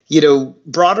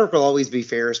 Broderick will always be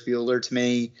Ferris Bueller to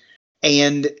me.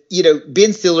 And,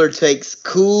 Ben Stiller takes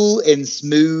cool and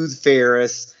smooth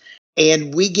Ferris,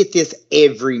 and we get this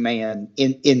everyman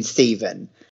in Steven.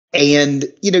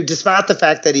 And, despite the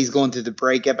fact that he's going through the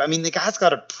breakup, I mean, the guy's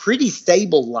got a pretty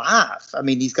stable life. I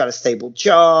mean, he's got a stable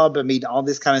job. I mean, all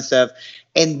this kind of stuff.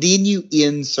 And then you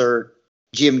insert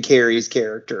Jim Carrey's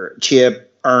character, Chip,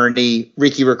 Ernie,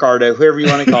 Ricky Ricardo, whoever you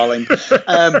want to call him,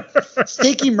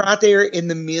 stick him right there in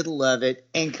the middle of it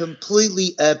and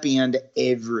completely upend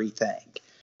everything.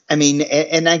 I mean,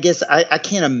 and I guess I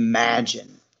can't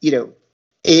imagine,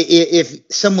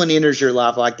 if someone enters your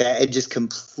life like that, it just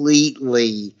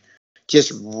completely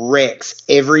just wrecks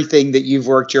everything that you've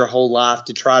worked your whole life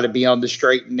to try to be on the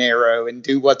straight and narrow and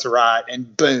do what's right,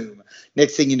 and boom,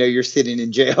 next thing you know, you're sitting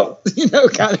in jail,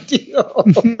 kind of deal.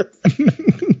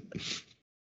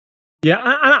 Yeah,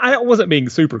 I wasn't being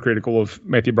super critical of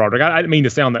Matthew Broderick. I didn't mean to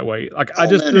sound that way. Like I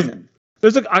think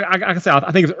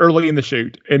it's early in the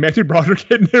shoot, and Matthew Broderick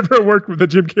had never worked with a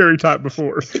Jim Carrey type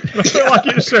before. I feel like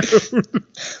it showed.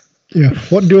 Yeah,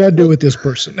 what do I do with this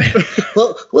person?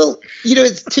 well,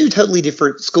 it's two totally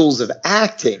different schools of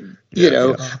acting.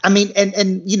 Yeah. I mean,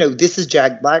 and this is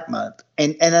Jack Black month,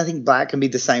 and I think Black can be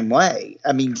the same way.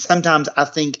 I mean, sometimes I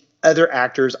think other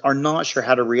actors are not sure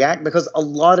how to react because a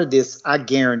lot of this, I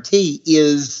guarantee,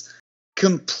 is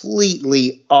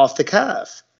completely off the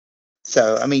cuff.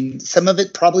 So, I mean, some of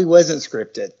it probably wasn't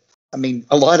scripted. I mean,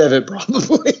 a lot of it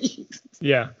probably.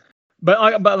 Yeah.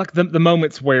 But the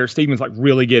moments where Steven's like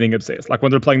really getting obsessed, like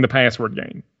when they're playing the password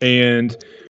game and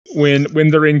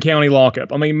when they're in county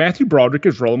lockup. I mean, Matthew Broderick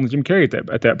is rolling with Jim Carrey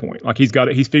at that point. Like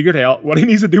he's figured out what he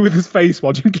needs to do with his face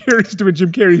while Jim Carrey's doing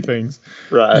Jim Carrey things.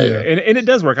 Right. Yeah. And it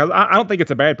does work. I don't think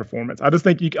it's a bad performance. I just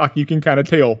think you can kind of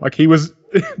tell like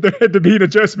there had to be an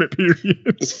adjustment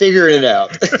period. He's figuring it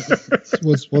out.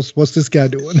 What's this guy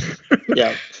doing?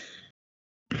 Yeah.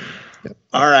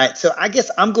 All right, so I guess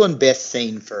I'm going best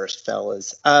scene first,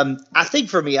 fellas. I think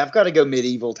for me, I've got to go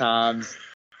medieval times.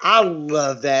 I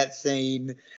love that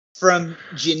scene. From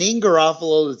Janine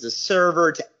Garofalo as the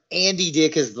server to Andy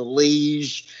Dick as the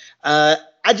liege. I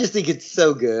just think it's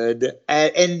so good.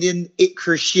 And then it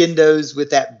crescendos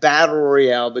with that battle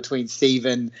royale between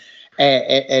Steven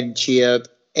and Chip.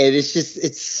 And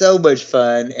it's so much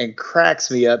fun and cracks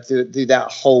me up through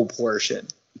that whole portion.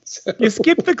 So. You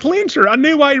skipped the clincher. I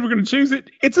knew why you were going to choose it.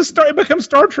 It becomes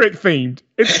Star Trek themed.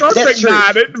 It's Star Trek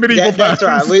night at medieval times. That's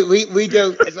right. We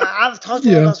don't. I've talked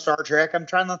a lot about Star Trek. I'm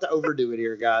trying not to overdo it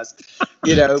here, guys.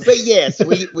 But yes,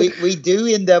 we do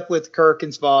end up with Kirk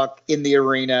and Spock in the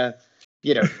arena,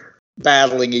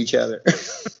 battling each other.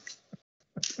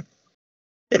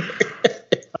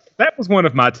 That was one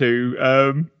of my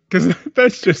two. Because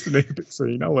that's just an epic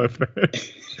scene. I love that.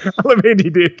 I love Andy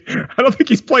Dick. I don't think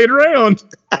he's playing around.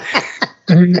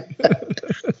 But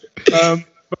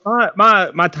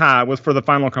my tie was for the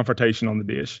final confrontation on the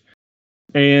dish.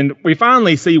 And we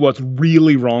finally see what's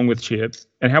really wrong with Chip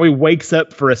and how he wakes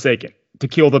up for a second to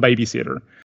kill the babysitter.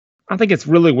 I think it's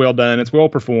really well done. It's well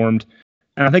performed.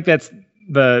 And I think that's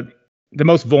the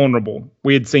most vulnerable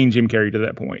we had seen Jim Carrey to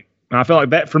that point. And I feel like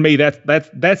that for me,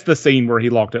 that's the scene where he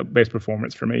locked up best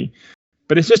performance for me.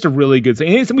 But it's just a really good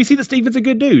scene. And we see that Steven's a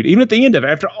good dude, even at the end of it.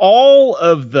 After all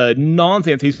of the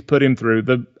nonsense he's put him through,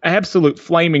 the absolute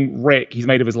flaming wreck he's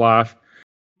made of his life,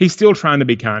 he's still trying to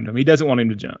be kind to him. He doesn't want him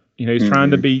to jump. He's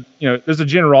trying to be, there's a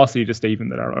generosity to Steven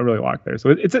that I really like there.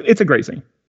 So it's a great scene.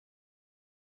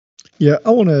 Yeah, I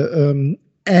want to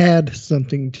add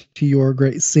something to your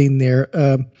great scene there.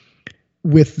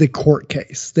 With the court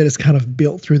case that is kind of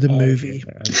built through the movie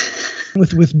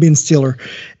with Ben Stiller.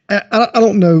 I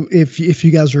don't know if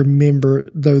you guys remember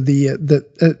though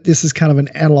this is kind of an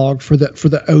analog for the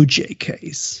OJ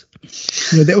case.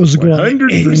 That was going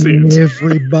on, and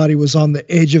everybody was on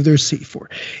the edge of their seat for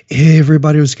it.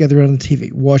 Everybody was gathered on the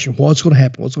TV watching what's going to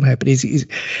happen. Easy.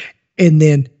 And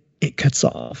then it cuts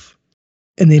off.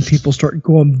 And then people start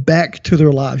going back to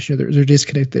their lives. They're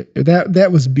disconnected.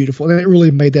 That was beautiful. And it really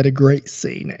made that a great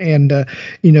scene. And I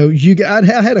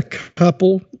had a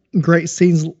couple great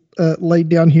scenes laid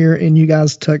down here, and you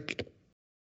guys took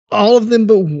all of them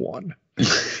but one.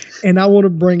 And I want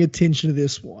to bring attention to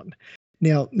this one.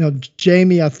 Now,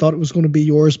 Jamie, I thought it was going to be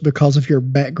yours because of your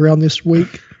background this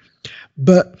week.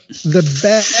 But the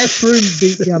bathroom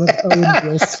beatdown of Owen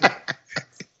Wilson.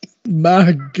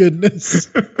 My goodness.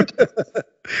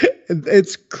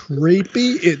 It's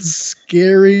creepy. It's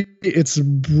scary. It's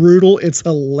brutal. It's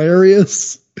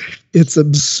hilarious. It's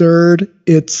absurd.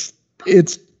 It's Jim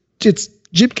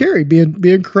Carrey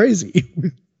being crazy.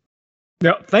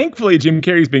 Now, thankfully, Jim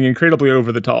Carrey's being incredibly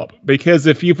over the top, because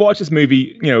if you've watched this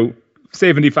movie,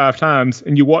 75 times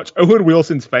and you watch Owen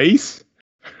Wilson's face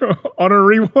on a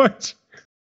rewatch,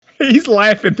 he's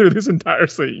laughing through this entire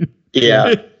scene.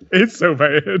 Yeah. It's so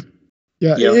bad.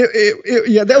 Yeah,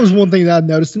 yep. That was one thing that I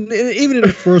noticed. And even in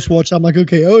the first watch, I'm like,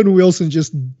 okay, Owen Wilson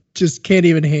just can't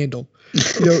even handle,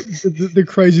 the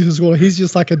craziness going on. He's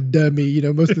just like a dummy,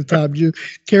 most of the time.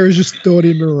 Carrey's just throwing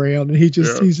him around, and he's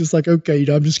just like, okay,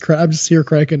 I'm just here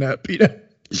cracking up, But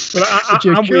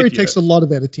Carrey takes a lot of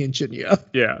that attention, yeah.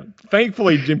 Yeah.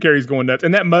 Thankfully, Jim Carrey's going nuts,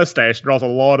 and that mustache draws a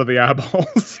lot of the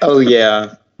eyeballs. Oh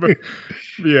yeah. But,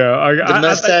 yeah, the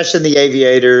mustache and the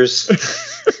aviators.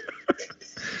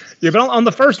 Yeah, but on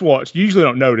the first watch, you usually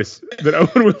don't notice that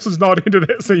Owen Wilson's not into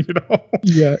that scene at all.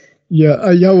 Yeah.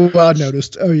 Well, I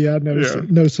noticed. Oh, yeah, I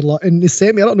noticed a lot. And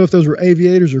Sammy, I don't know if those were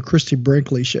aviators or Christy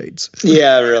Brinkley shades.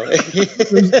 Yeah, really.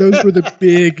 those were the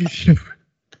big.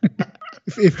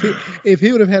 If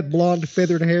he would have had blonde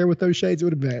feathered hair with those shades, it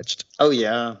would have matched. Oh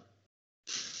yeah.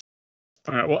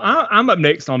 All right. Well, I'm up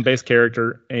next on best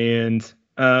character, and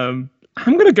I'm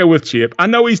going to go with Chip. I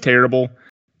know he's terrible.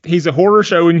 He's a horror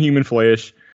show in human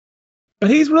flesh. But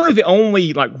he's really the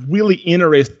only really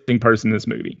interesting person in this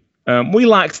movie. We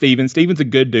like Steven. Steven's a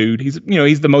good dude. He's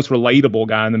the most relatable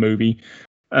guy in the movie.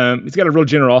 He's got a real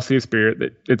generosity of spirit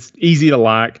that it's easy to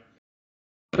like.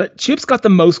 But Chip's got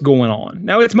the most going on.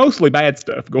 Now it's mostly bad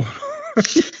stuff going on.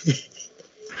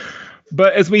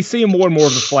 But as we see more and more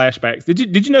of the flashbacks,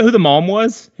 did you know who the mom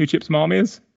was? Who Chip's mom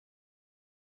is?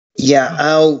 Yeah.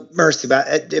 Oh, mercy!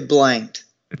 It blanked.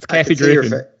 It's Kathy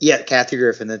Griffin. Yeah, Kathy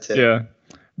Griffin. That's it. Yeah.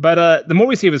 But the more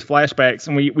we see of his flashbacks,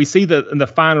 and we see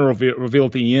the final reveal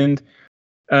at the end,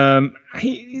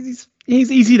 he's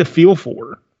easy to feel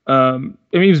for. I mean,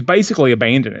 he was basically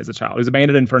abandoned as a child. He was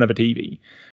abandoned in front of a TV,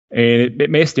 and it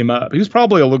messed him up. He was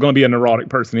probably going to be a neurotic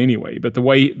person anyway. But the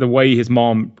way his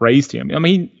mom raised him, I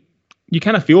mean, you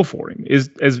kind of feel for him.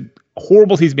 As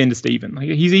horrible as he's been to Steven,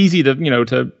 he's easy to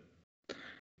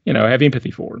have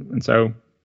empathy for him. And so,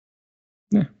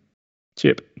 yeah,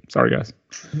 Chip. Sorry, guys.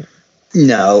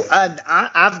 No,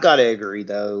 I've got to agree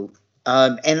though,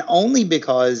 and only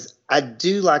because I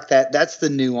do like that. That's the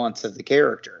nuance of the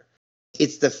character.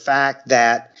 It's the fact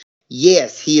that,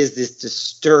 yes, he is this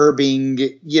disturbing,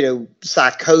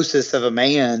 psychosis of a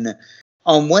man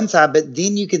on one side, but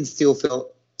then you can still feel,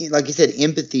 like you said,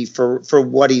 empathy for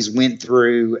what he's went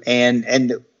through. And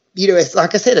it's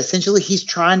like I said, essentially he's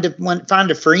trying to find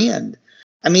a friend.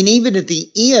 I mean, even at the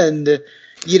end, the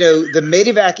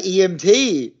Medivac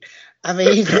EMT, I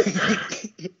mean,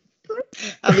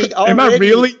 already, am I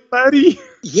really, buddy?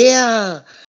 Yeah.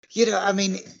 I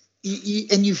mean,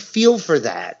 you feel for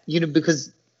that,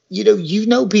 because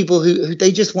people who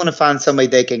they just want to find somebody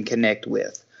they can connect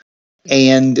with,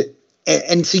 and so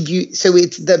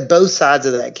it's the both sides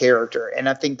of that character, and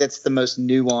I think that's the most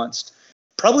nuanced.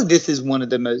 Probably this is one of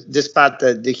the most, despite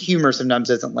the humor sometimes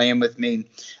doesn't land with me,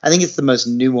 I think it's the most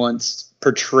nuanced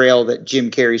portrayal that Jim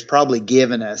Carrey's probably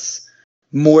given us,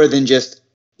 more than just,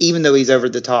 even though he's over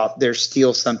the top, there's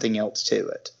still something else to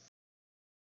it.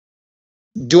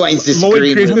 Dwayne's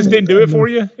disagreeing. Lloyd Christmas didn't do it for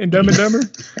you in Dumb and Dumber?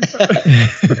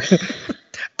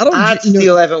 I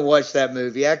still haven't watched that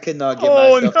movie. I could not get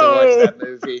myself to watch that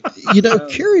movie.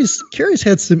 Carrey's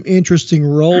had some interesting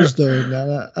roles though.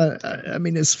 Now, I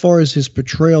mean, as far as his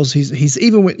portrayals, he's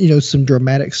even with some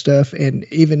dramatic stuff, and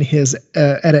even his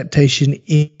adaptation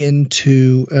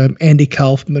into Andy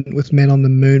Kaufman with Man on the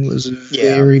Moon was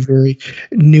very, very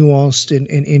nuanced and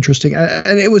interesting.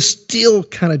 And it was still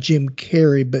kind of Jim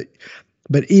Carrey, but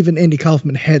even Andy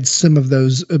Kaufman had some of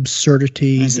those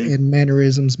absurdities and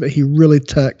mannerisms, but he really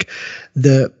took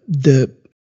the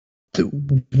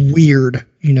weird,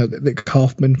 that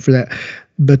Kaufman for that.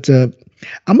 But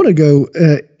I'm going to go,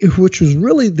 which was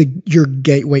really your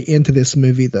gateway into this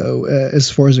movie, though, as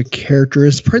far as a character.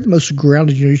 It's probably the most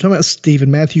grounded. You're talking about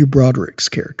Matthew Broderick's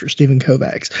character, Stephen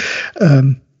Kovacs.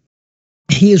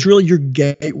 He is really your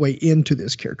gateway into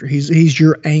this character. He's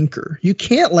your anchor. You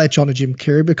can't latch on to Jim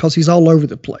Carrey because he's all over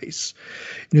the place.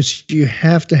 So you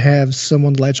have to have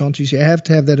someone to latch onto. So you have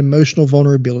to have that emotional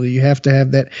vulnerability. You have to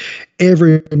have that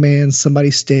everyman,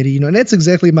 somebody steady. And that's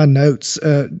exactly my notes.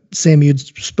 Sam, you'd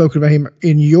spoken about him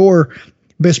in your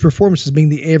best performance as being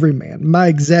the everyman. My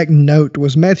exact note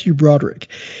was Matthew Broderick.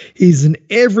 He's an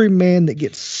everyman that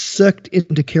gets sucked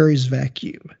into Carrey's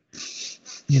vacuum.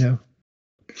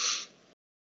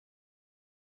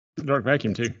 Dark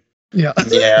vacuum too. Yeah.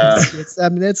 I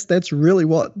mean, that's really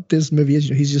what this movie is.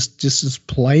 He's just this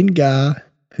plain guy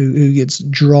who gets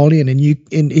drawn in, and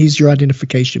he's your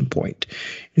identification point.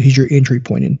 He's your entry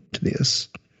point into this.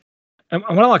 And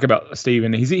what I like about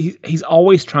Steven, he's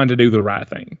always trying to do the right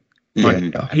thing.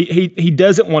 He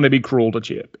doesn't want to be cruel to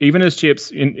Chip, even as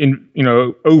Chip's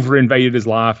over invaded his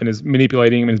life and is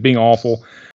manipulating him and is being awful.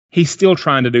 He's still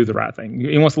trying to do the right thing.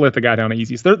 He wants to let the guy down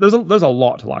easy. So there's a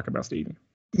lot to like about Steven.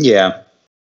 Yeah.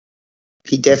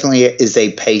 He definitely is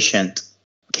a patient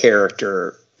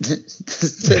character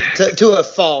to a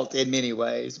fault in many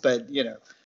ways, but,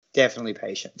 definitely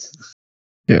patience.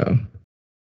 Yeah.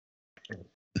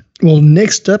 Well,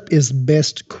 next up is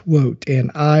Best Quote, and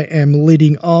I am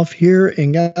leading off here.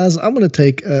 And guys, I'm going to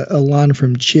take a line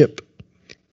from Chip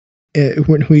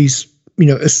when he's,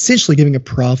 essentially giving a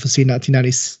prophecy in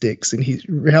 1996,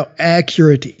 and how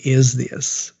accurate is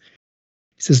this?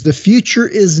 He says, "The future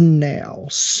is now.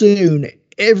 Soon,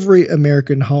 every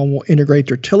American home will integrate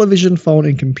their television, phone,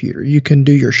 and computer. You can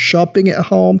do your shopping at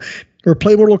home or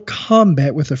play Mortal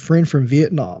Kombat with a friend from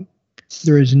Vietnam.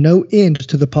 There is no end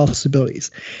to the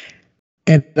possibilities."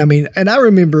 And I mean, and I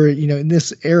remember, in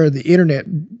this era, the internet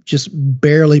just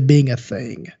barely being a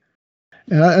thing.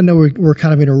 And I know we're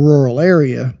kind of in a rural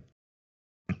area,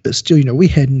 but still, we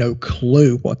had no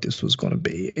clue what this was going to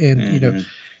be. And,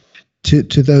 to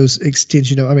those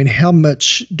extents, I mean, how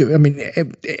much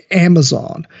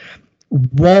Amazon,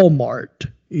 Walmart,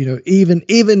 even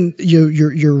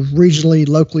your regionally,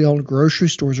 locally owned grocery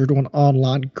stores are doing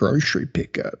online grocery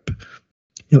pickup,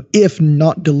 if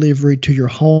not delivery to your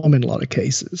home in a lot of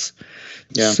cases.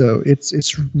 Yeah. So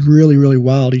it's really, really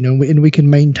wild, and we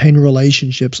can maintain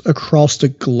relationships across the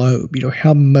globe.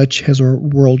 How much has our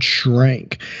world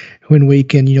shrank when we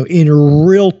can, in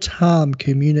real time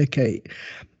communicate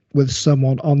with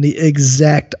someone on the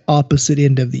exact opposite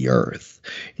end of the earth.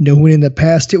 When in the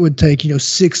past it would take,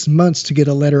 6 months to get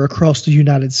a letter across the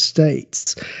United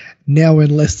States. Now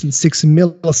in less than 6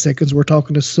 milliseconds, we're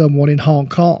talking to someone in Hong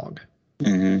Kong.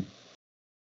 Mm-hmm.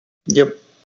 Yep.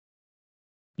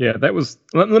 Yeah, that was.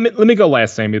 Let me go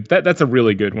last, Sammy. That's a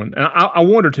really good one. And I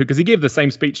wonder too, because he gave the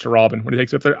same speech to Robin when he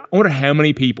takes it up there. I wonder how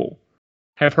many people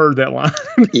have heard that line.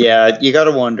 Yeah, you got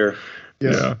to wonder.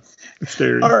 Yeah, it's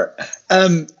scary. All right.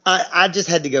 I just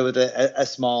had to go with a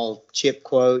small Chip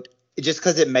quote just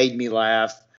because it made me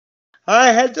laugh.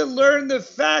 I had to learn the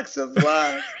facts of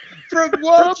life from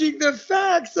watching the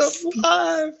facts of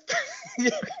life.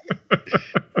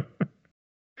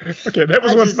 Okay, that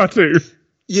was one of my two.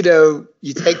 You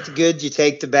take the good, you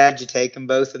take the bad, you take them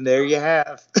both, and there you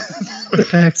have. The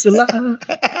facts of life.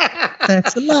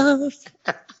 Facts of life.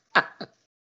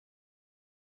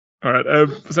 All right.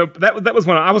 So that was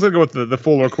one. I was gonna go with the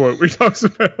Fuller quote where he talks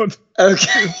about.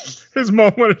 Okay. His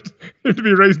mom wanted him to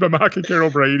be raised by Mike and Carol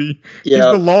Brady. Yeah. He's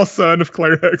the lost son of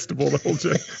Claire Huxtable. The whole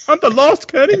time. I'm the lost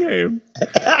Cunningham.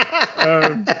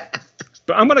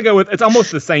 But I'm gonna go with. It's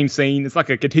almost the same scene. It's like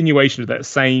a continuation of that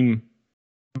same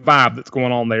vibe that's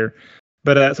going on there.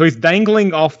 But so he's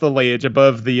dangling off the ledge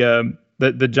above the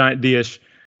giant dish,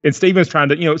 and Steven's trying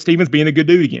to. Steven's being a good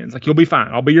dude again. It's like, you'll be fine.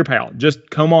 I'll be your pal. Just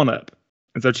come on up.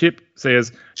 And so Chip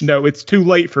says, no, it's too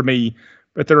late for me,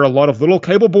 but there are a lot of little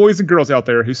cable boys and girls out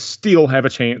there who still have a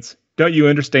chance. Don't you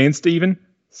understand, Steven?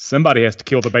 Somebody has to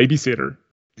kill the babysitter.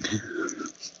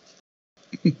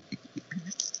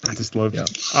 I just love it.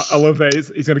 I love that.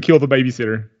 He's going to kill the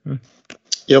babysitter.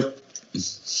 Yep.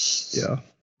 Yeah.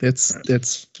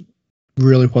 That's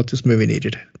really what this movie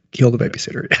needed. Kill the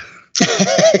babysitter.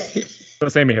 So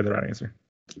Sammy had the right answer.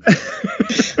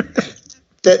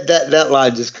 That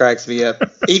line just cracks me up,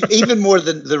 even more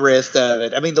than the rest of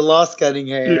it. I mean, the Lost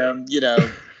Cunningham, when he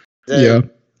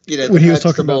he was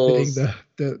talking about being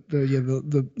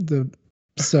the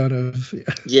son of.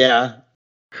 Yeah.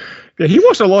 Yeah, he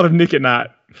watched a lot of Nick at Night.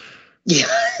 Yeah.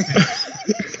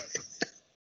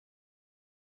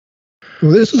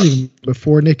 Well, this was even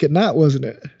before Nick at Night, wasn't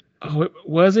it? Oh,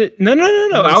 was it? No.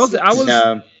 I was.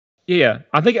 No. Yeah,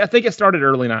 I think it started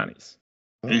early 90s.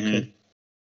 Okay. Mm-hmm.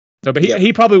 So, but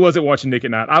he probably wasn't watching Nick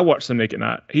at Night. I watched some Nick at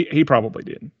Night. He probably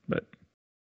did, but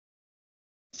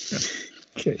yeah.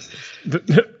 Okay.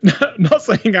 Not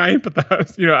saying I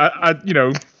empathize.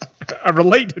 I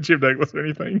relate to Chip Douglas or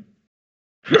anything.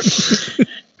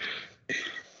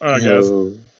 All right, guys.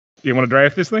 You want to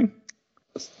draft this thing?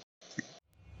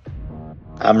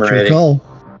 I'm ready. All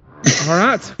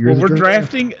right. Well, we're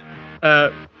drafting.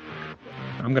 I'm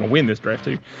going to win this draft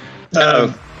too.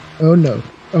 Oh no,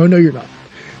 you're not.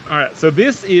 All right, so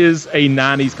this is a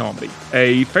 90s comedy,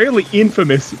 a fairly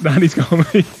infamous 90s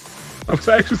comedy. I was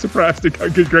actually surprised it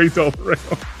got good grades all around.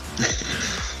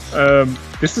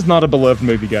 This is not a beloved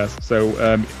movie, guys,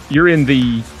 so you're in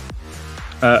the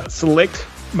select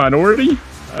minority.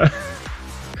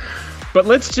 But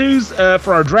let's choose,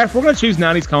 for our draft, we're going to choose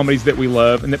 90s comedies that we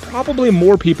love and that probably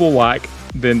more people like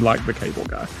than like the cable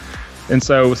guy. And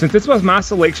so, since this was my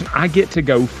selection, I get to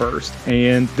go first.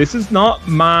 And this is not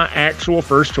my actual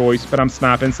first choice, but I'm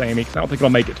sniping Sammy because I don't think it'll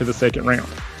make it to the second round.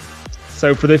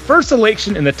 So, for the first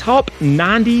selection in the top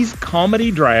 90s comedy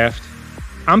draft,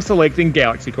 I'm selecting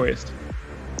Galaxy Quest.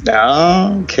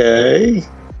 Okay.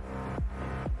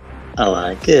 I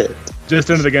like it. Just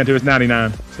under the gun, too. It's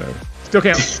 99. So, still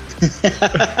counts.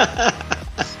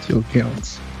 Still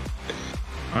counts.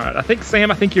 All right. I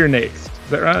think you're next. Is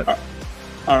that right?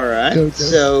 All right. Go.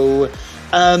 So,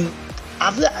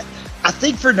 I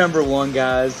think for number one,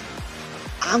 guys,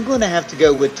 I'm going to have to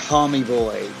go with Tommy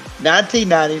Boy,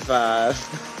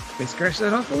 1995. They scratched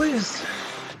that off the list.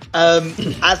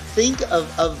 I think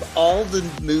of all the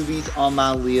movies on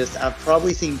my list, I've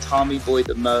probably seen Tommy Boy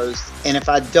the most. And if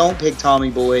I don't pick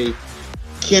Tommy Boy,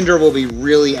 Kendra will be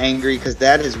really angry because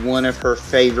that is one of her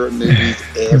favorite movies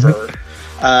ever.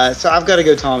 So I've got to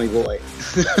go Tommy Boy.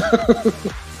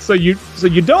 So you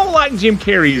don't like Jim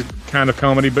Carrey's kind of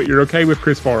comedy, but you're okay with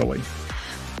Chris Farley.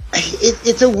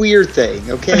 It's a weird thing,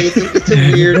 okay? It's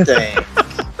a weird thing.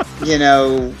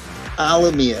 I'll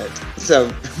admit. So,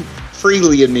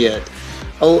 freely admit.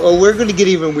 Oh, we're going to get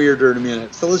even weirder in a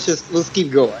minute. So let's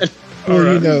keep going.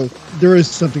 Well, there is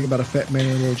something about a fat man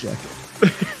in a little jacket.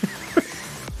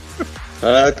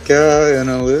 Fat guy in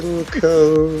a little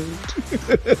coat.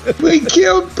 We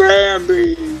killed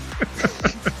Bambi.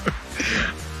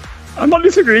 I'm not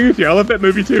disagreeing with you. I love that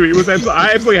movie too.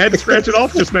 I absolutely had to scratch it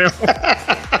off just now.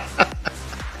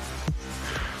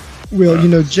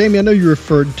 Well, Jamie, I know you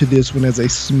referred to this one as a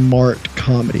smart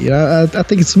comedy. And I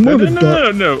think it's more of a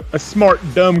dark. No. A smart,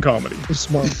 dumb comedy. A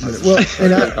smart comedy. Well,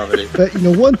 but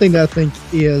one thing that I think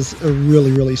is a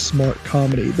really, really smart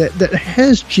comedy that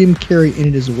has Jim Carrey in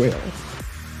it as well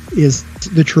is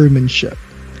The Truman Show.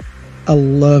 I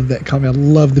love that comedy. I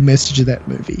love the message of that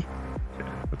movie. Yeah,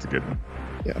 that's a good one.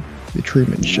 Yeah, The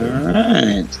Truman Show. All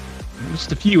right.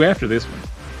 Just a few after this one.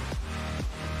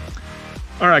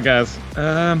 All right, guys.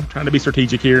 Trying to be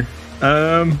strategic here.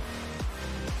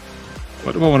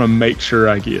 What do I want to make sure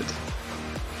I get?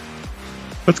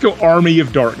 Let's go Army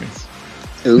of Darkness.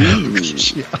 Ooh.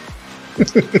 Yeah.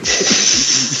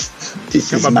 This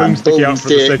Got is my boomstick out for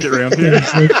the second round here.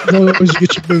 No, you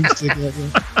get your boomstick out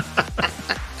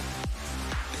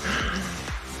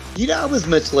there. I was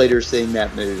much later seeing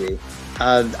that movie.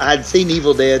 I'd seen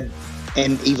Evil Dead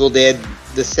and Evil Dead,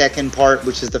 the second part,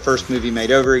 which is the first movie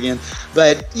made over again.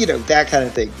 But, that kind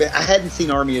of thing. But I hadn't seen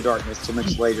Army of Darkness too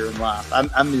much later in life.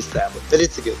 I missed that one, but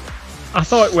it's a good one. I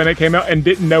saw it when it came out and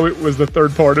didn't know it was the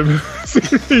third part of the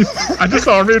series. I just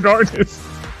saw Army of Darkness.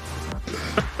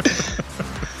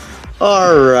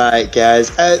 All right, guys.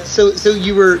 So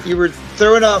you were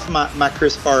throwing off my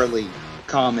Chris Farley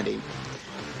comedy.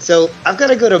 So I've got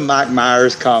to go to Mike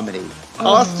Myers comedy.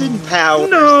 Austin Powers,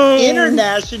 no.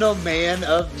 International Man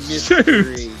of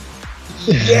Mystery.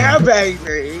 Yeah,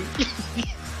 baby.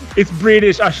 It's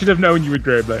British. I should have known you would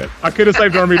grab that. I could have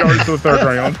saved Army of Darkness for the third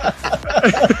round.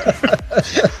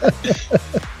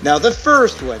 Now, the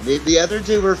first one. The other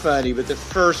two were funny, but the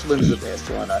first one's the best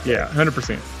one, I think. Yeah,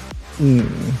 100%.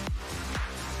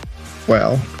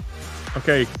 Wow.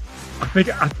 Okay. I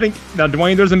think now,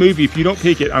 Dwayne, there's a movie. If you don't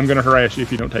pick it, I'm going to harass you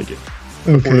if you don't take it.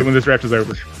 Okay. When this draft is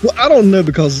over. Well, I don't know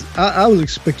because I was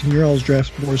expecting your all's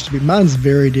draft boards to be. Mine's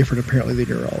very different apparently than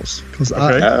your all's because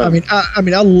Okay.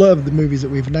 I love the movies that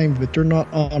we've named, but they're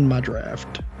not on my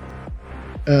draft.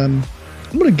 I'm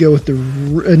gonna go with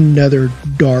another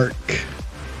dark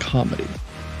comedy,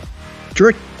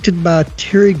 directed by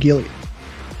Terry Gilliam,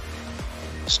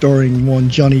 starring one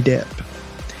Johnny Depp.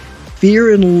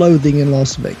 Fear and Loathing in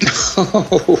Las Vegas.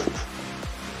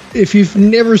 If you've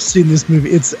never seen this movie,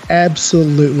 it's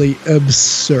absolutely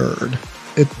absurd.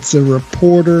 It's a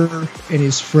reporter and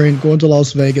his friend going to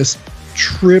Las Vegas,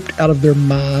 tripped out of their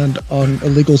mind on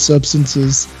illegal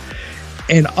substances,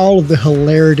 and all of the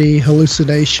hilarity,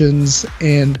 hallucinations,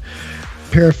 and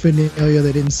paraphernalia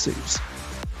that ensues.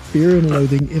 Fear and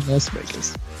Loathing in Las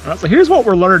Vegas. All right, so here's what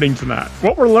we're learning tonight.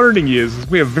 What we're learning is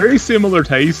we have very similar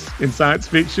tastes in science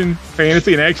fiction,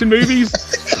 fantasy, and action movies.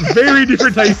 Very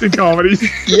different tastes in comedies.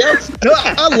 Yep. No,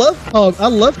 I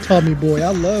love Tommy Boy. I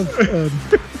love.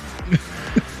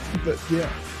 But yeah.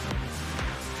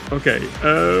 Okay.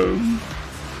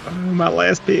 My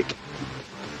last pick.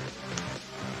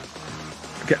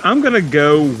 Okay, I'm gonna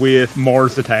go with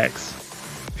Mars Attacks.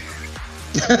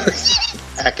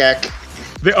 Ack.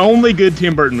 The only good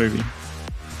Tim Burton movie.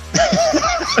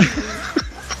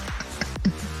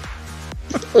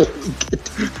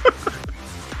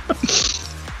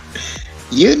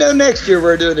 Next year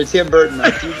we're doing a Tim Burton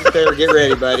night. You just better get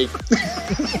ready, buddy.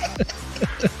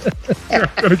 I'm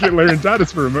gonna get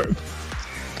laryngitis for a month.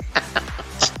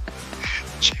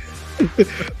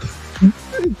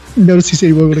 Notice he said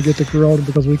he wasn't going to get the corona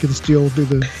because we can still do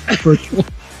the virtual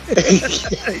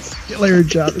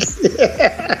laryngitis.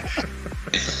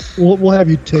 We'll have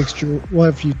you text your. We'll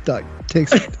have you type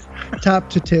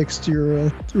to text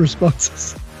your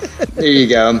responses. There you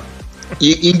go.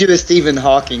 You can do a Stephen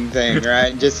Hawking thing,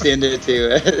 right? Just send it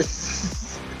to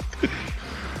us.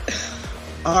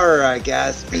 All right,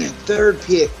 guys. Man, third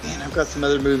pick. Man, I've got some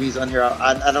other movies on here.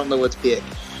 I don't know what to pick.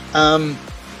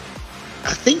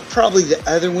 I think probably the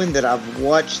other one that I've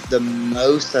watched the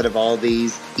most out of all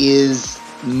these is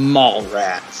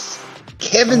Mallrats.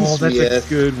 Kevin Smith. That's a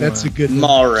good one. That's a good one.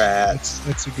 Mallrats.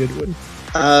 That's a good one.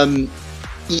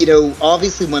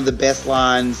 Obviously one of the best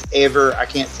lines ever. I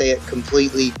can't say it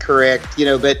completely correct,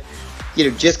 but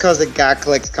just because a guy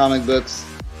collects comic books,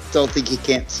 don't think he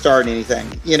can't start anything,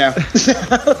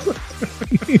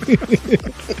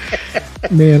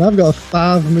 Man, I've got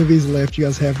 5 movies left you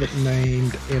guys haven't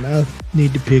named, and I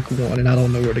need to pick one, and I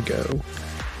don't know where to go.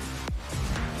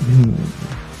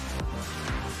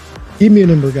 Give me a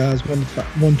number, guys. 1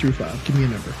 through 5. Give me a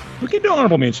number. We can do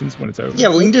honorable mentions when it's over. Yeah,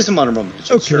 we can do some honorable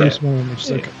mentions. Okay. Sure. Some honorable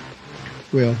mentions. Okay.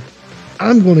 Well,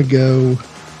 I'm going to go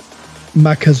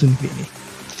My Cousin Vinny.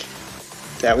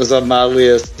 That was on my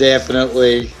list,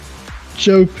 definitely.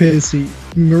 Joe Pesci,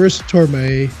 Marissa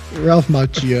Tomei, Ralph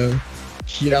Macchio.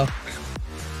 Yeah.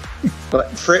 But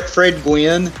Fred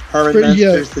Gwynn, Herman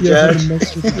Munster's the judge.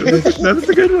 That's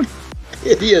a good one.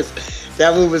 It is.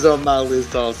 That one was on my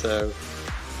list also.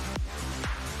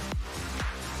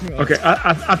 Okay,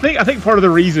 I think part of the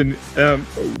reason.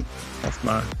 Lost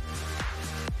my.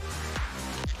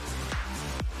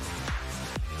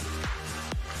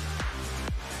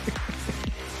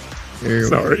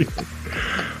 Sorry.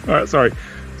 All right, sorry.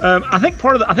 I think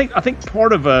part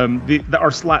of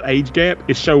our slight age gap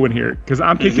is showing here because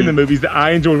I'm picking the movies that I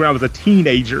enjoyed when I was a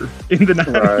teenager in the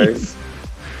 90s. Right.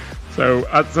 So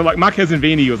like my cousin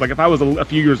Vinny was like, if I was a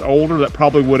few years older, that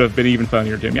probably would have been even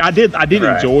funnier to me. I did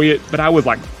enjoy it, but I was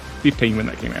like 15 when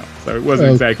that came out, so it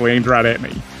wasn't exactly aimed right at me.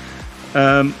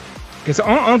 Okay, so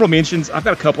honorable mentions. I've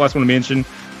got a couple I just want to mention.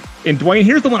 And Dwayne,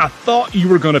 here's the one I thought you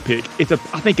were going to pick.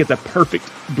 I think it's a perfect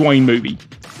Dwayne movie.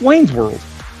 Wayne's World.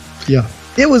 Yeah.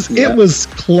 It was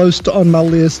close to on my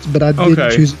list, but I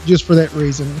didn't choose it just for that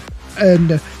reason.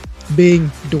 And being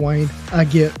Dwayne, I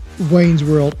get Wayne's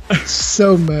World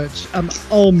so much. I'm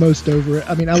almost over it.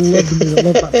 I mean, I love the movie. I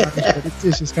love my partner, but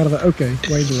it's just kind of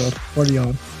Wayne's World, party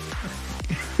on.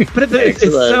 But it's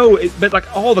so. But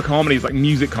like all the comedies, like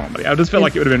music comedy, I just felt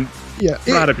like it would have been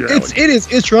right up your alley.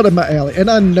 It's right up my alley, and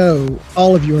I know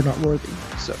all of you are not worthy.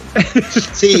 So,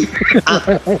 see,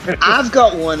 I've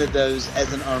got one of those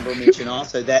as an honorable mention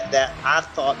also that I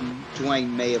thought Dwayne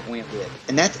may have went with,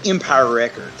 and that's Empire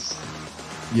Records.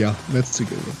 Yeah, that's a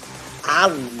good one. I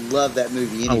love that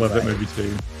movie anyway. I love that movie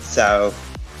too. So,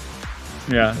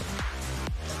 yeah,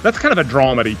 that's kind of a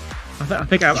dramedy. I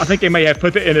think they may have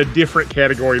put it in a different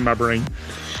category in my brain.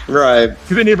 Right.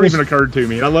 Because it never even occurred to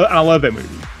me. And I love that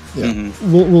movie. Yeah.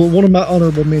 Mm-hmm. Well, one of my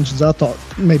honorable mentions, I thought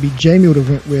maybe Jamie would have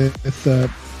went with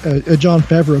a Jon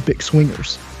Favreau pick,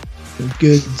 Swingers. A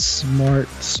good, smart,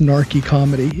 snarky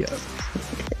comedy.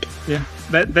 Yeah,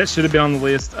 that should have been on the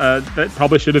list. That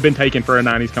probably should have been taken for a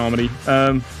 90s comedy.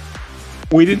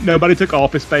 Nobody took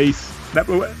Office Space.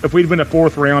 If we'd been a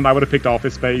fourth round, I would have picked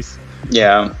Office Space.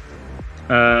 Yeah.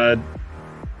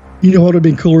 You know what would have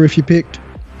been cooler if you picked?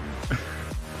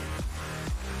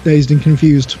 Dazed and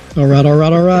Confused. All right.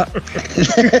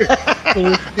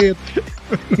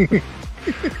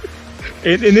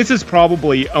 And this is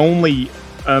probably only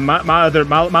my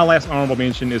last honorable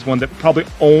mention is one that probably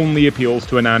only appeals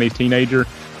to a 90s teenager,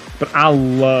 but I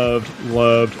loved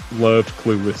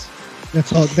Clueless.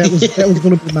 That's all. That was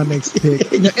going to be my next pick.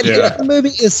 The movie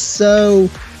is so.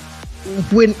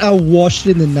 When I watched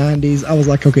it in the 90s, I was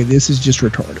like, okay, this is just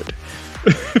retarded.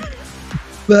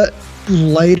 But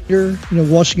later,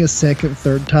 watching a second,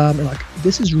 third time, I'm like,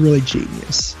 this is really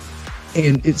genius.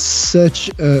 And it's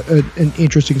such an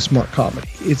interesting, smart comedy.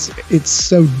 It's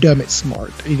so dumb it's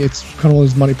smart. It's kind of one of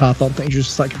those Monty Python things. You're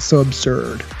just like, it's so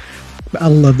absurd. But I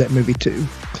love that movie too.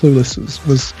 Clueless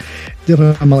was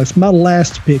definitely on my list. My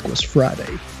last pick was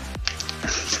Friday.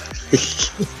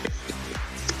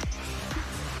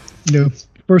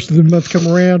 First of the month come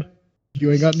around,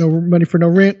 you ain't got no money for no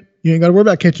rent. You ain't got to worry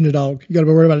about catching a dog. You got to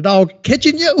worry about a dog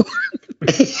catching you.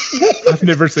 I've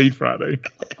never seen Friday.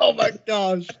 Oh my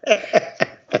gosh,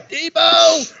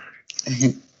 Debo!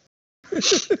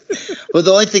 Well,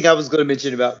 the only thing I was going to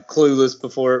mention about Clueless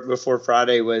before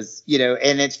Friday was,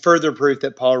 and it's further proof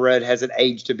that Paul Rudd hasn't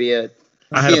aged to be I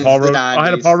had a Paul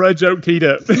Rudd joke teed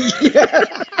up.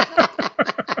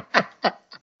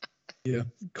 Yeah,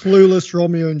 Clueless,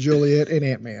 Romeo and Juliet, and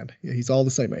Ant-Man. Yeah, he's all the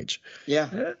same age.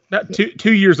 Yeah, that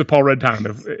 2 years of Paul Rudd time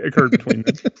have occurred between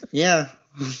them. Yeah,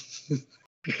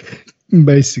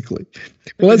 basically.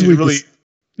 Well, as we really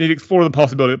need to explore the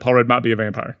possibility that Paul Rudd might be a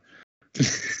vampire.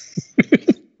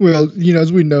 Well,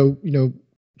 as we know,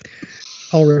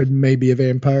 Paul Rudd may be a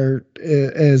vampire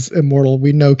as immortal.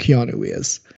 We know Keanu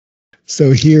is.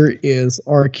 So here is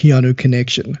our Keanu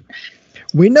connection.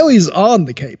 We know he's on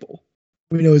the cable.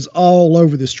 We know he's all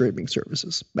over the streaming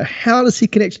services. But how does he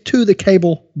connect to the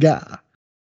cable guy?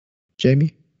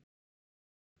 Jamie?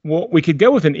 Well, we could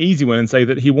go with an easy one and say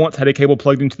that he once had a cable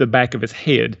plugged into the back of his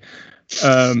head.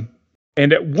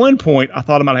 And at one point, I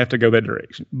thought I might have to go that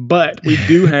direction. But we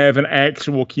do have an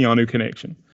actual Keanu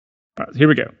connection. All right, here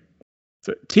we go.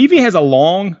 So TV has a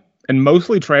long and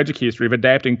mostly tragic history of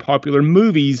adapting popular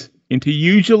movies into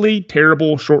usually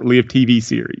terrible, short-lived TV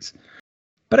series.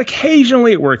 But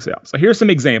occasionally it works out. So here's some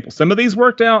examples. Some of these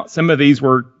worked out. Some of these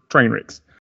were train wrecks.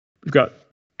 We've got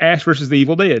Ash versus the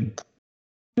Evil Dead.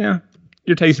 Yeah,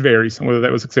 your taste varies on whether that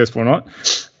was successful or not.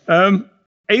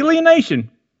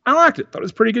 Alienation. I liked it. Thought it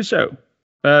was a pretty good show.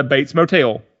 Bates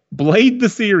Motel. Blade the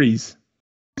series.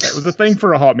 That was a thing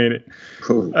for a hot minute.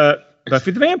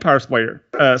 Buffy the Vampire Slayer.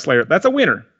 That's a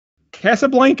winner.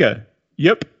 Casablanca.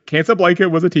 Yep, Casablanca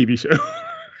was a TV show.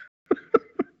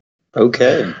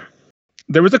 Okay.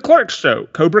 There was a Clark's show.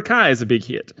 Cobra Kai is a big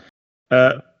hit.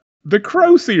 The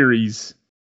Crow series.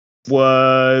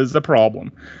 was a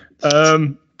problem.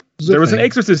 There was an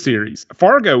Exorcist series.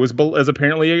 Fargo is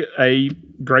apparently a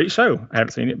great show. I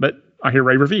haven't seen it, but I hear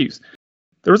rave reviews.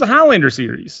 There was a Highlander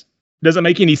series. Doesn't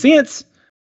make any sense.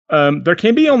 There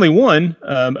can be only one,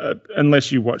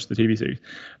 unless you watch the TV series.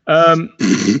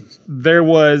 There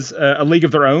was A League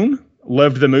of Their Own.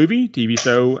 Loved the movie. TV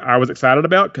show I was excited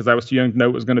about because I was too young to know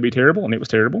it was going to be terrible, and it was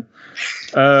terrible.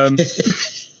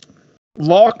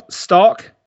 Lock,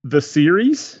 Stock, the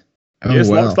series. Oh, yes,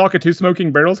 wow. Lock, Stock, and Two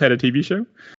Smoking Barrels had a TV show.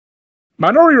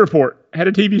 Minority Report had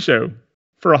a TV show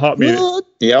for a hot minute. What?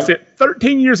 Yep.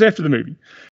 13 years after the movie.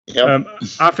 Yep.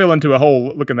 I fell into a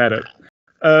hole looking that up.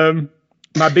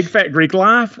 My Big Fat Greek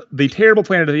Life, the terrible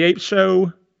Planet of the Apes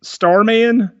show,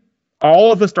 Starman,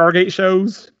 all of the Stargate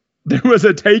shows. There was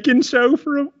a Taken show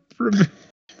for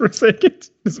a second.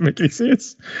 Doesn't make any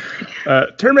sense.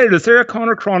 Terminator, the Sarah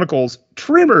Connor Chronicles,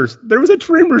 Tremors. There was a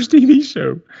Tremors TV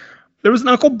show. There was an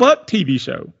Uncle Buck TV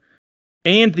show.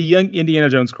 And the Young Indiana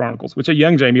Jones Chronicles, which a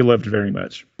young Jamie loved very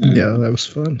much. Yeah, that was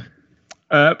fun.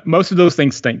 Most of those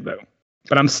things stink, though.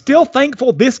 But I'm still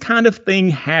thankful this kind of thing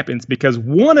happens because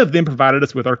one of them provided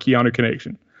us with our Keanu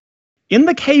connection. In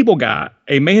The Cable Guy,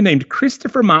 a man named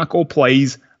Christopher Michael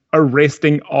plays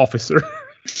arresting officer.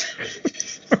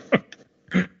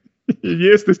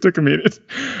 Yes, this took a minute.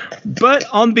 But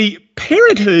on the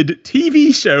Parenthood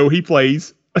TV show, he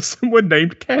plays someone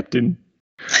named Captain.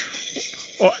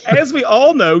 Well, as we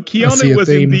all know, Keanu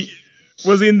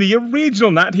was in the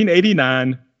original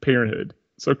 1989 Parenthood.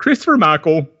 So Christopher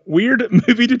Michael, weird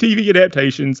movie to TV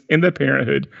adaptations, and The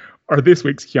Parenthood are this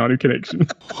week's Keanu connection.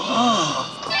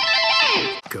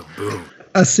 Kaboom.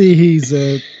 I see he's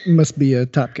must be a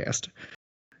typecast.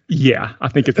 Yeah, I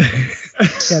think it's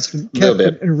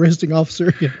Captain and arresting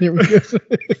officer. Yeah, there we go.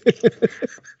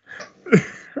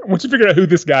 Once you figure out who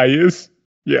this guy is,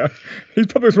 yeah, he's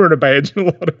probably wearing a badge in a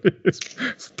lot of his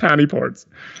tiny parts.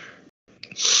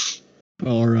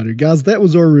 All righty, guys, that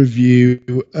was our review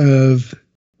of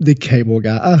The Cable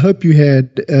Guy. I hope you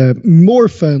had more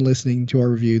fun listening to our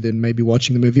review than maybe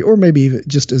watching the movie, or maybe even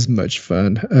just as much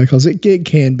fun, because it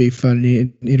can be fun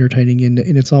and entertaining in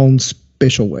its own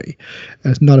special way.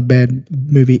 It's not a bad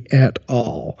movie at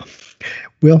all.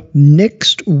 Well,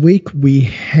 next week we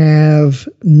have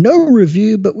no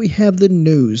review, but we have the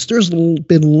news. There's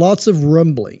been lots of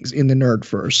rumblings in the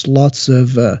Nerdverse, lots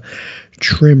of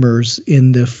tremors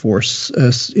in the Force,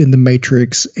 in the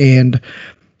Matrix, and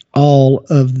all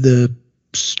of the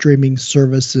streaming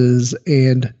services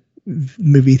and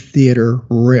movie theater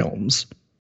realms.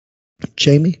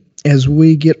 Jamie, as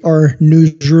we get our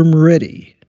newsroom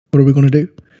ready, what are we going to do?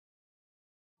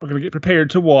 We're going to get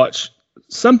prepared to watch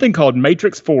something called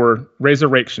Matrix 4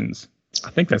 Resurrections. I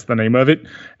think that's the name of it,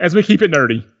 as we keep it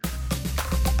nerdy.